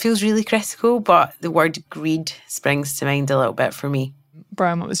say it because it feels really critical, but the word greed springs to mind a little bit for me.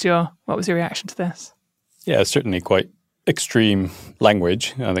 Brian, what was your reaction to this? Yeah, certainly quite extreme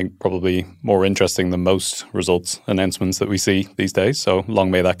language. I think probably more interesting than most results announcements that we see these days. So long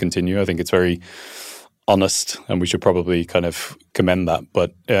may that continue. I think it's very honest, and we should probably kind of commend that.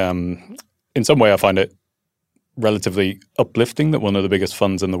 But in some way, I find it relatively uplifting that one of the biggest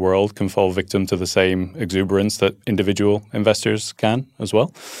funds in the world can fall victim to the same exuberance that individual investors can as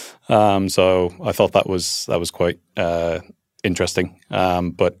well. So I thought that was quite interesting.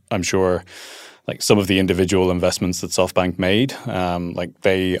 But I'm sure, like some of the individual investments that SoftBank made,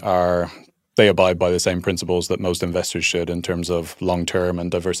 they abide by the same principles that most investors should in terms of long-term and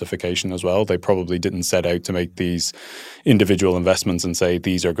diversification as well. They probably didn't set out to make these individual investments and say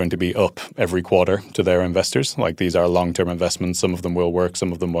these are going to be up every quarter to their investors. Like, these are long-term investments. Some of them will work,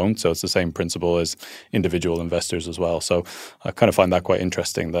 some of them won't. So it's the same principle as individual investors as well. So I kind of find that quite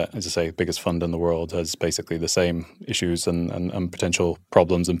interesting that, as I say, the biggest fund in the world has basically the same issues and potential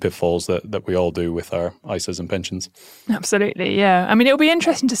problems and pitfalls that we all do with our ISAs and pensions. Absolutely, yeah. I mean, it'll be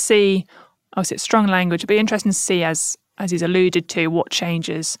interesting to see. Obviously, it's strong language. It'll be interesting to see, as he's alluded to, what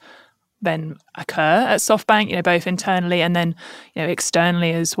changes then occur at SoftBank, both internally and then,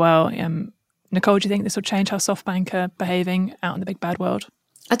 externally as well. Nicole, do you think this will change how SoftBank are behaving out in the big bad world?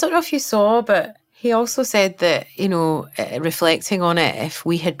 I don't know if you saw, but he also said that, reflecting on it, if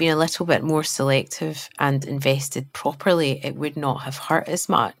we had been a little bit more selective and invested properly, it would not have hurt as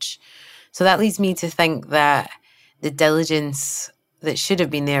much. So that leads me to think that the diligence that should have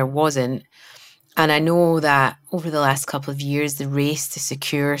been there wasn't. And I know that over the last couple of years, the race to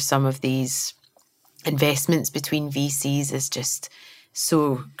secure some of these investments between VCs is just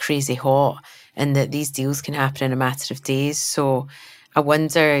so crazy hot, and that these deals can happen in a matter of days. So I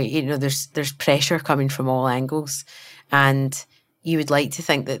wonder, there's pressure coming from all angles, and you would like to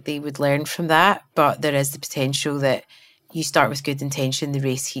think that they would learn from that, but there is the potential that you start with good intention, the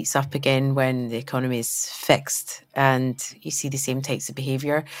race heats up again when the economy is fixed and you see the same types of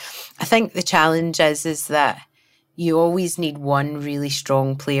behaviour. I think the challenge is that you always need one really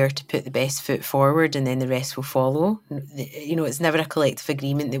strong player to put the best foot forward, and then the rest will follow. It's never a collective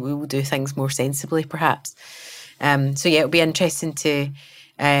agreement that we will do things more sensibly, perhaps. So yeah, it'll be interesting to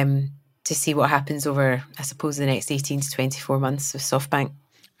see what happens over, I suppose, the next 18 to 24 months with SoftBank.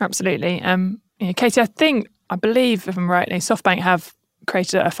 Absolutely. Katie, I believe, if I'm right, SoftBank have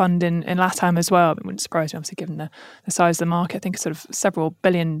created a fund in LATAM as well. It wouldn't surprise me, obviously, given the size of the market. I think it's sort of several $1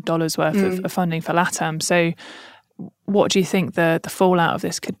 billion worth of funding for LATAM. So what do you think the fallout of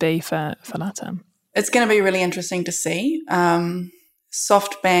this could be for LATAM? It's going to be really interesting to see.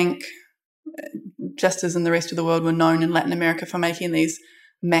 SoftBank, just as in the rest of the world, were known in Latin America for making these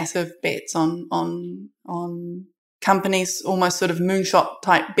massive bets on companies, almost sort of moonshot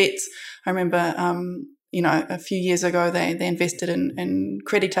type bets. I remember a few years ago, they invested in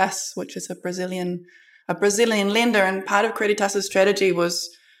Creditas, which is a Brazilian lender, and part of Creditas's strategy was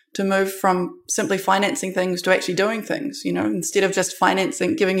to move from simply financing things to actually doing things. Instead of just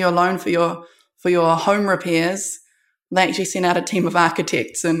financing, giving you a loan for your home repairs, they actually sent out a team of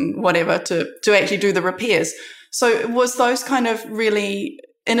architects and whatever to actually do the repairs. So it was those kind of really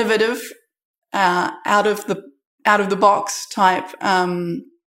innovative, out of the out of the box type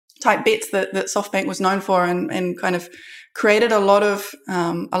bets that SoftBank was known for, and kind of created a lot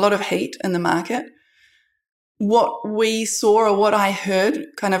of heat in the market. What we saw, or what I heard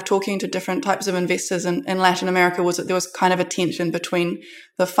kind of talking to different types of investors in Latin America, was that there was kind of a tension between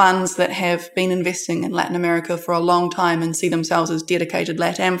the funds that have been investing in Latin America for a long time and see themselves as dedicated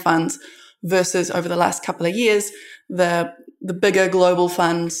LATAM funds versus, over the last couple of years, the bigger global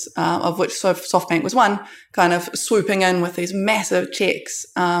funds, of which SoftBank was one, kind of swooping in with these massive checks,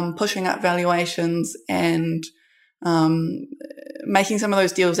 pushing up valuations, and making some of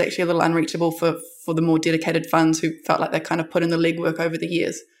those deals actually a little unreachable for the more dedicated funds who felt like they kind of put in the legwork over the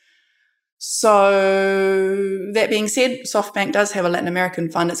years. So that being said, SoftBank does have a Latin American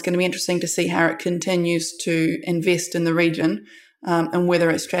fund. It's going to be interesting to see how it continues to invest in the region, and whether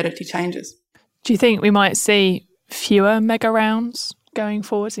its strategy changes. Do you think we might see fewer mega rounds going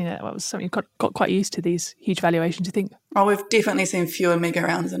forward? That was something you got quite used to, these huge valuations, do you think? Oh, we've definitely seen fewer mega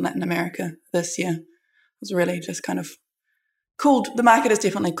rounds in Latin America this year. It's really just kind of cooled. The market has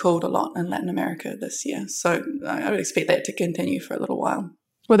definitely cooled a lot in Latin America this year. So I would expect that to continue for a little while.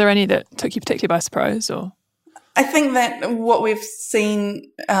 Were there any that took you particularly by surprise, or? I think that what we've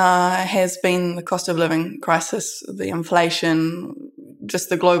seen has been the cost of living crisis, the inflation, just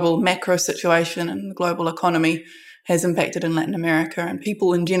the global macro situation and the global economy has impacted in Latin America, and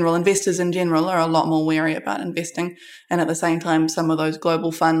people in general, investors in general, are a lot more wary about investing. And at the same time, some of those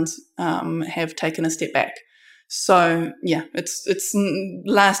global funds have taken a step back. So yeah, it's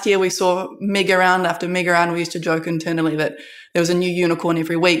last year we saw mega round after mega round. We used to joke internally that there was a new unicorn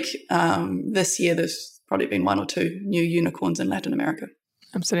every week. This year there's probably been one or two new unicorns in Latin America.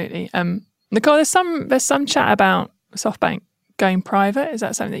 Absolutely. Nicole, there's some chat about SoftBank going private. Is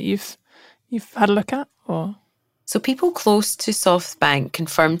that something that you've had a look at, or? So people close to SoftBank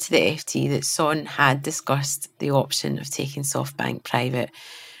confirmed to the FT that Son had discussed the option of taking SoftBank private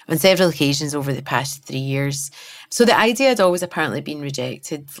on several occasions over the past 3 years. So the idea had always apparently been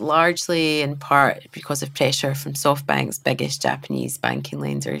rejected, largely in part because of pressure from SoftBank's biggest Japanese banking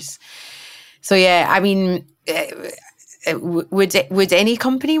lenders. So yeah, I mean, would any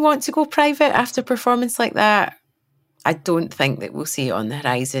company want to go private after performance like that? I don't think that we'll see it on the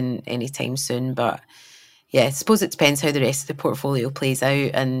horizon anytime soon, but yeah, I suppose it depends how the rest of the portfolio plays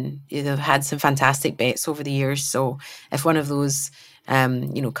out. And they've had some fantastic bets over the years. So if one of those,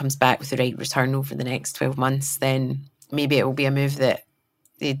 comes back with the right return over the next 12 months, then maybe it will be a move that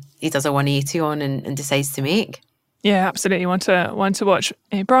he does a 180 on and decides to make. Yeah, absolutely. Want to watch.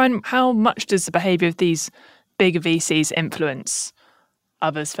 Brian, how much does the behaviour of these big VCs influence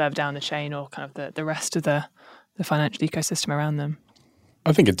others further down the chain, or kind of the rest of the financial ecosystem around them?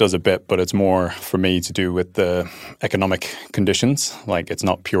 I think it does a bit, but it's more for me to do with the economic conditions. Like, it's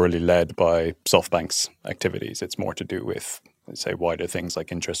not purely led by SoftBank's activities. It's more to do with, let's say, wider things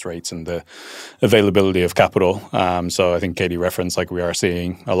like interest rates and the availability of capital. So I think Katie referenced, like, we are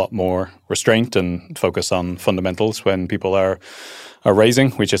seeing a lot more restraint and focus on fundamentals when people are raising,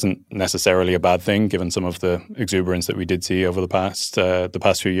 which isn't necessarily a bad thing given some of the exuberance that we did see over the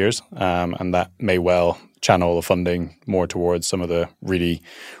past few years. And that may well channel the funding more towards some of the really,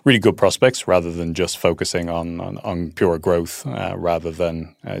 really good prospects rather than just focusing on pure growth, rather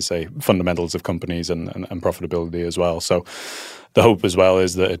than, say, fundamentals of companies and profitability as well. So the hope as well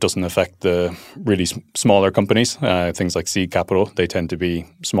is that it doesn't affect the really smaller companies. Things like seed capital, they tend to be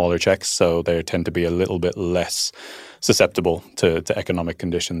smaller checks, so they tend to be a little bit less susceptible to economic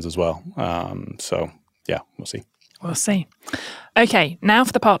conditions as well. So yeah, we'll see. We'll see. Okay, now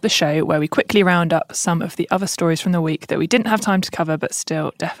for the part of the show where we quickly round up some of the other stories from the week that we didn't have time to cover but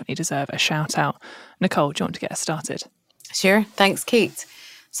still definitely deserve a shout out. Nicole, do you want to get us started? Sure. Thanks, Kate.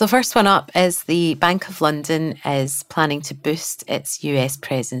 So first one up is the Bank of London is planning to boost its US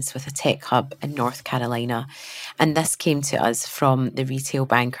presence with a tech hub in North Carolina. And this came to us from the Retail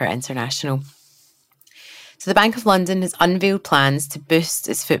Banker International. So the Bank of London has unveiled plans to boost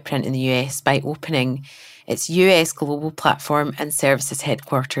its footprint in the US by opening its US global platform and services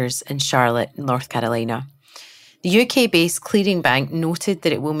headquarters in Charlotte, North Carolina. The UK-based clearing bank noted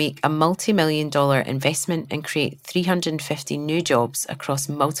that it will make a multi-million-dollar investment and create 350 new jobs across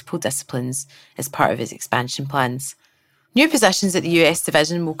multiple disciplines as part of its expansion plans. New positions at the US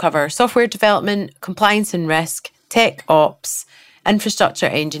division will cover software development, compliance and risk, tech ops, infrastructure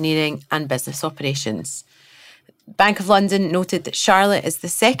engineering, and business operations. Bank of London noted that Charlotte is the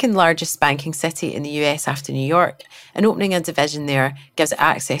second largest banking city in the US after New York, and opening a division there gives it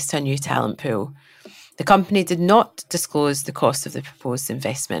access to a new talent pool. The company did not disclose the cost of the proposed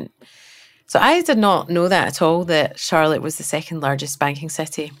investment. So I did not know that at all, that Charlotte was the second largest banking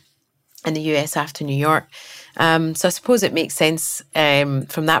city in the US after New York. So I suppose it makes sense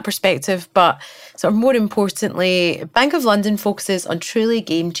from that perspective. But sort of more importantly, Bank of London focuses on truly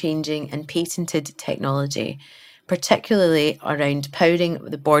game-changing and patented technology, particularly around powering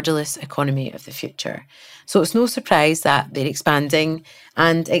the borderless economy of the future. So it's no surprise that they're expanding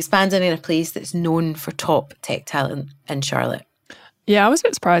in a place that's known for top tech talent in Charlotte. Yeah, I was a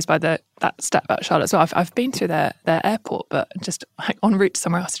bit surprised by that step about Charlotte as well. I've been through their airport, but just en route to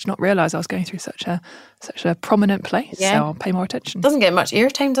somewhere else, I did not realise I was going through such a prominent place. Yeah. So I'll pay more attention. Doesn't get much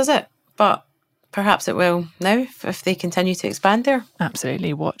airtime, does it? But perhaps it will now if they continue to expand there.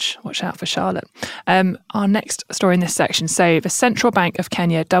 Absolutely. Watch out for Charlotte. Our next story in this section. So the Central Bank of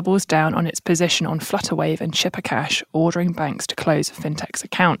Kenya doubles down on its position on Flutterwave and Chipper Cash, ordering banks to close fintech's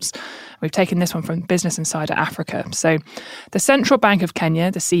accounts. We've taken this one from Business Insider Africa. So the Central Bank of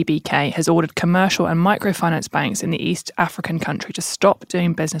Kenya, the CBK, has ordered commercial and microfinance banks in the East African country to stop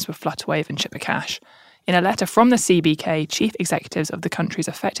doing business with Flutterwave and Chipper Cash. In a letter from the CBK, chief executives of the country's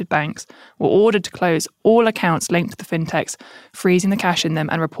affected banks were ordered to close all accounts linked to the fintechs, freezing the cash in them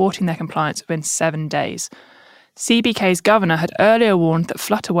and reporting their compliance within 7 days. CBK's governor had earlier warned that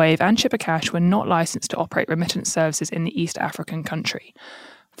Flutterwave and Chipper Cash were not licensed to operate remittance services in the East African country.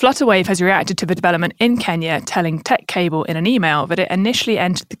 Flutterwave has reacted to the development in Kenya, telling Tech Cable in an email that it initially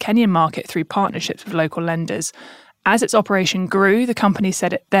entered the Kenyan market through partnerships with local lenders. As its operation grew, the company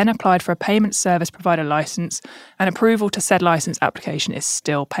said it then applied for a payment service provider license, and approval to said license application is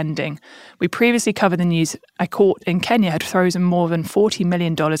still pending. We previously covered the news a court in Kenya had frozen more than $40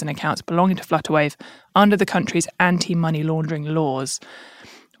 million in accounts belonging to Flutterwave under the country's anti-money laundering laws.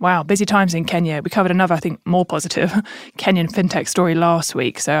 Wow, busy times in Kenya. We covered another, I think, more positive Kenyan fintech story last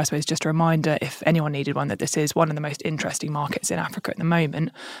week. So I suppose just a reminder, if anyone needed one, that this is one of the most interesting markets in Africa at the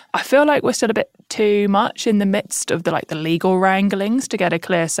moment. I feel like we're still a bit too much in the midst of the legal wranglings to get a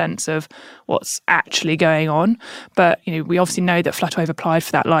clear sense of what's actually going on. But we obviously know that Flutterwave applied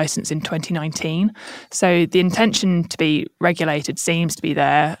for that license in 2019. So the intention to be regulated seems to be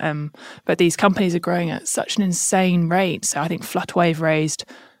there. But these companies are growing at such an insane rate. So I think Flutterwave raised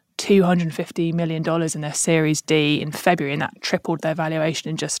 $250 million in their Series D in February, and that tripled their valuation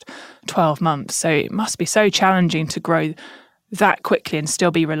in just 12 months. So it must be so challenging to grow that quickly and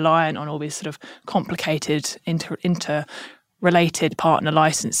still be reliant on all these sort of complicated interrelated partner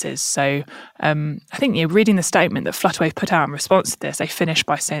licenses. So I think reading the statement that Flutterwave put out in response to this, they finished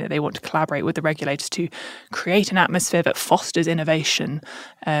by saying that they want to collaborate with the regulators to create an atmosphere that fosters innovation,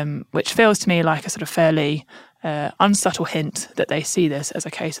 which feels to me like a sort of fairly unsubtle hint that they see this as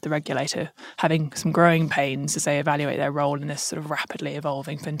a case of the regulator having some growing pains as they evaluate their role in this sort of rapidly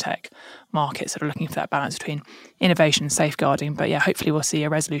evolving fintech market, sort of looking for that balance between innovation and safeguarding. But yeah, hopefully we'll see a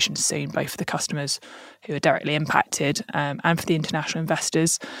resolution soon, both for the customers who are directly impacted and for the international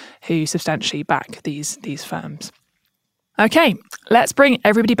investors who substantially back these firms. Okay, let's bring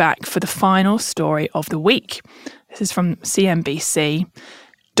everybody back for the final story of the week. This is from CNBC.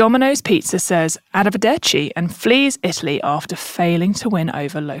 Domino's Pizza says arrivederci and flees Italy after failing to win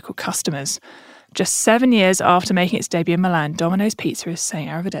over local customers. Just 7 years after making its debut in Milan, Domino's Pizza is saying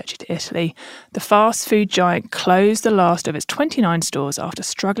arrivederci to Italy. The fast food giant closed the last of its 29 stores after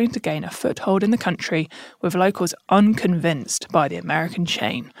struggling to gain a foothold in the country, with locals unconvinced by the American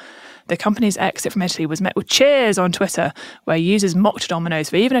chain. The company's exit from Italy was met with cheers on Twitter, where users mocked Domino's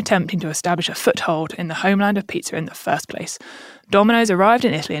for even attempting to establish a foothold in the homeland of pizza in the first place. Domino's arrived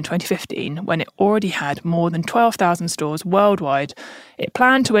in Italy in 2015 when it already had more than 12,000 stores worldwide. It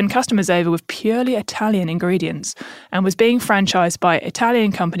planned to win customers over with purely Italian ingredients and was being franchised by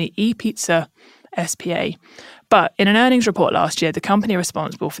Italian company ePizza SPA. But in an earnings report last year, the company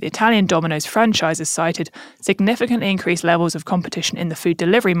responsible for the Italian Domino's franchises cited significantly increased levels of competition in the food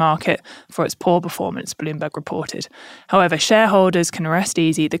delivery market for its poor performance, Bloomberg reported. However, shareholders can rest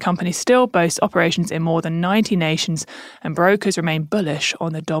easy. The company still boasts operations in more than 90 nations, and brokers remain bullish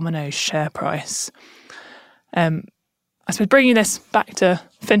on the Domino's share price. I suppose bringing this back to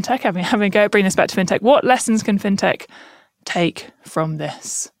fintech, having a go at bringing this back to fintech, what lessons can fintech take from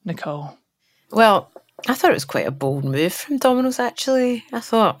this, Nicole? Well, I thought it was quite a bold move from Domino's, actually. I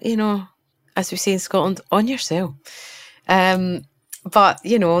thought, as we say in Scotland, on your sale. But,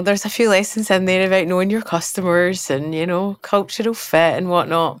 there's a few lessons in there about knowing your customers and, cultural fit and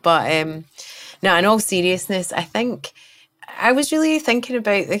whatnot. But now, in all seriousness, I think I was really thinking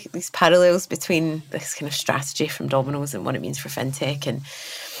about these parallels between this kind of strategy from Domino's and what it means for fintech, and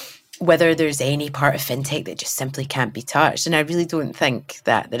whether there's any part of fintech that just simply can't be touched. And I really don't think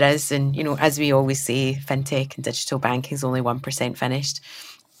that there is. And, as we always say, fintech and digital banking is only 1% finished.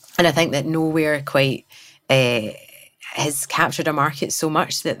 And I think that nowhere quite has captured a market so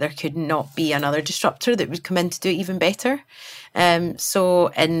much that there could not be another disruptor that would come in to do it even better. So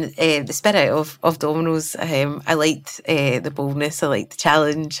in the spirit of Domino's, I liked the boldness, I liked the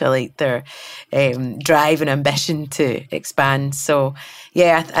challenge, I liked their drive and ambition to expand. So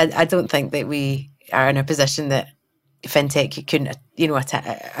yeah, I don't think that we are in a position that fintech couldn't,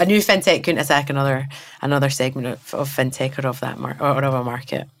 attack, a new fintech couldn't attack another segment of fintech or of that or of a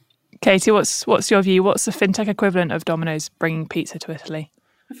market. Katie, what's your view? What's the fintech equivalent of Domino's bringing pizza to Italy?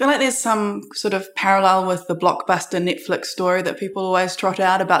 I feel like there's some sort of parallel with the blockbuster Netflix story that people always trot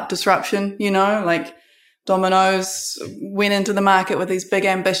out about disruption, like Domino's went into the market with these big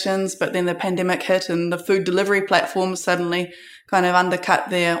ambitions, but then the pandemic hit and the food delivery platforms suddenly kind of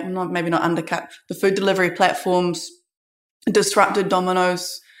the food delivery platforms disrupted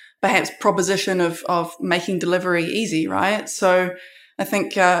Domino's perhaps proposition of making delivery easy, right? So I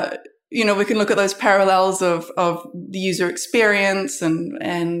think, we can look at those parallels of the user experience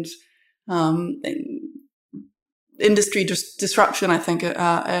and industry disruption, I think,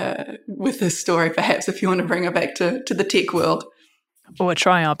 with this story, perhaps, if you want to bring it back to the tech world. Well, we're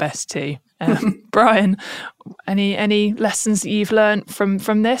trying our best to. Brian, any lessons that you've learned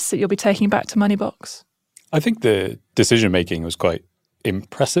from this that you'll be taking back to Moneybox? I think the decision-making was quite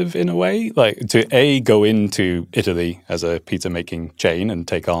impressive in a way, like to go into Italy as a pizza making chain and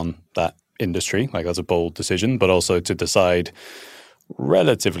take on that industry, like that's a bold decision, but also to decide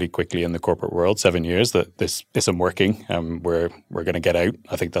relatively quickly in the corporate world, 7 years, that this isn't working, we're going to get out.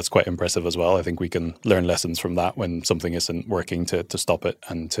 I think that's quite impressive as well. I think we can learn lessons from that when something isn't working to stop it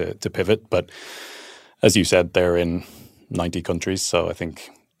and to pivot. But as you said, they're in 90 countries, so I think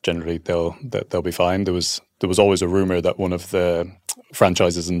generally they'll be fine. There was always a rumor that one of the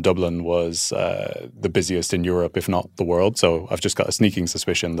franchises in Dublin was the busiest in Europe, if not the world. So I've just got a sneaking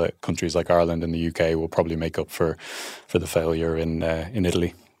suspicion that countries like Ireland and the UK will probably make up for the failure in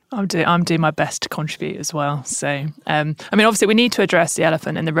Italy. I'm doing my best to contribute as well. So, obviously we need to address the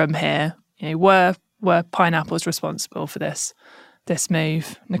elephant in the room here. Were pineapples responsible for this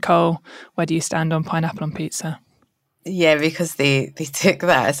move? Nicole, where do you stand on pineapple on pizza? Yeah, because they took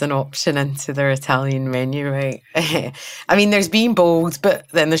that as an option into their Italian menu, right? There's being bold, but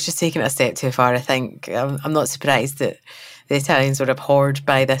then there's just taking it a step too far, I think. I'm not surprised that the Italians were abhorred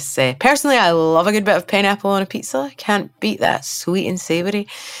by this. Personally, I love a good bit of pineapple on a pizza. Can't beat that, sweet and savoury.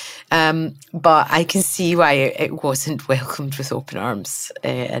 But I can see why it wasn't welcomed with open arms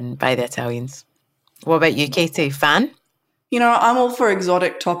and by the Italians. What about you, Katie? Fan? I'm all for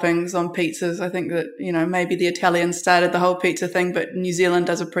exotic toppings on pizzas. I think that, maybe the Italians started the whole pizza thing, but New Zealand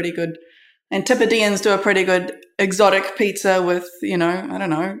does a pretty good, Antipodeans do a pretty good exotic pizza with,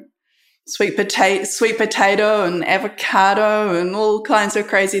 sweet potato and avocado and all kinds of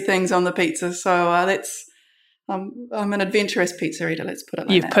crazy things on the pizza. So I'm an adventurous pizza eater, let's put it like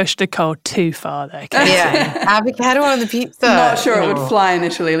that. You've pushed Nicole too far there, Katie. Yeah, avocado on the pizza. Not sure it would fly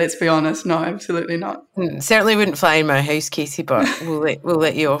initially, let's be honest. No, absolutely not. Certainly wouldn't fly in my house, Katie, but we'll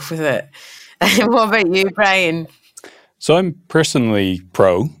let you off with it. What about you, Brian? So I'm personally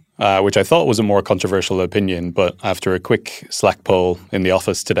pro, which I thought was a more controversial opinion, but after a quick Slack poll in the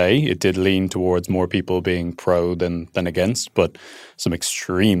office today, it did lean towards more people being pro than against, but some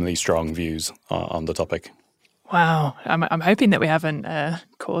extremely strong views on the topic. Wow. I'm hoping that we haven't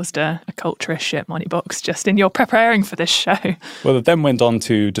caused a culture issue at Moneybox just in your preparing for this show. Well, it then went on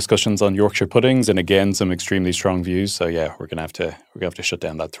to discussions on Yorkshire puddings and again some extremely strong views. So yeah, we're gonna have to shut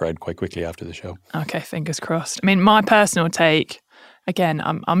down that thread quite quickly after the show. Okay, fingers crossed. My personal take, again,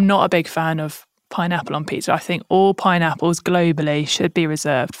 I'm not a big fan of pineapple on pizza. I think all pineapples globally should be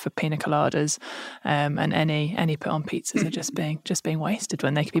reserved for pina coladas, and any put on pizzas are just being wasted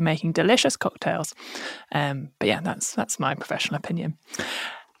when they could be making delicious cocktails. But yeah, that's my professional opinion.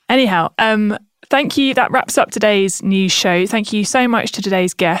 Anyhow, thank you. That wraps up today's news show. Thank you so much to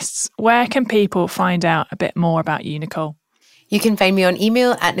today's guests. Where can people find out a bit more about you, Nicole? You can find me on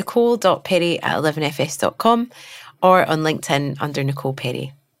email at nicole.perry@11fs.com or on LinkedIn under Nicole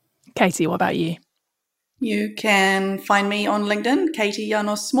Perry. Katie, what about you? You can find me on LinkedIn, Katie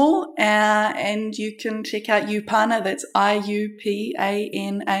Janos Small, and you can check out Upana, that's iupana.com.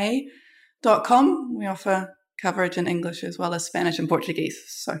 We offer coverage in English as well as Spanish and Portuguese.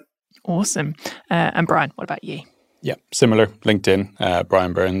 So awesome. And Brian, what about you? Yeah, similar, LinkedIn,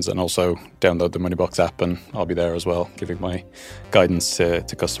 Brian Burns, and also download the Moneybox app and I'll be there as well, giving my guidance to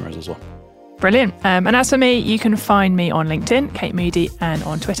customers as well. Brilliant. And as for me, you can find me on LinkedIn, Kate Moody, and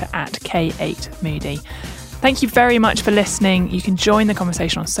on Twitter at K8Moody. Thank you very much for listening. You can join the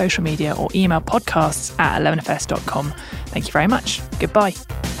conversation on social media or email podcasts@11fs.com. Thank you very much. Goodbye.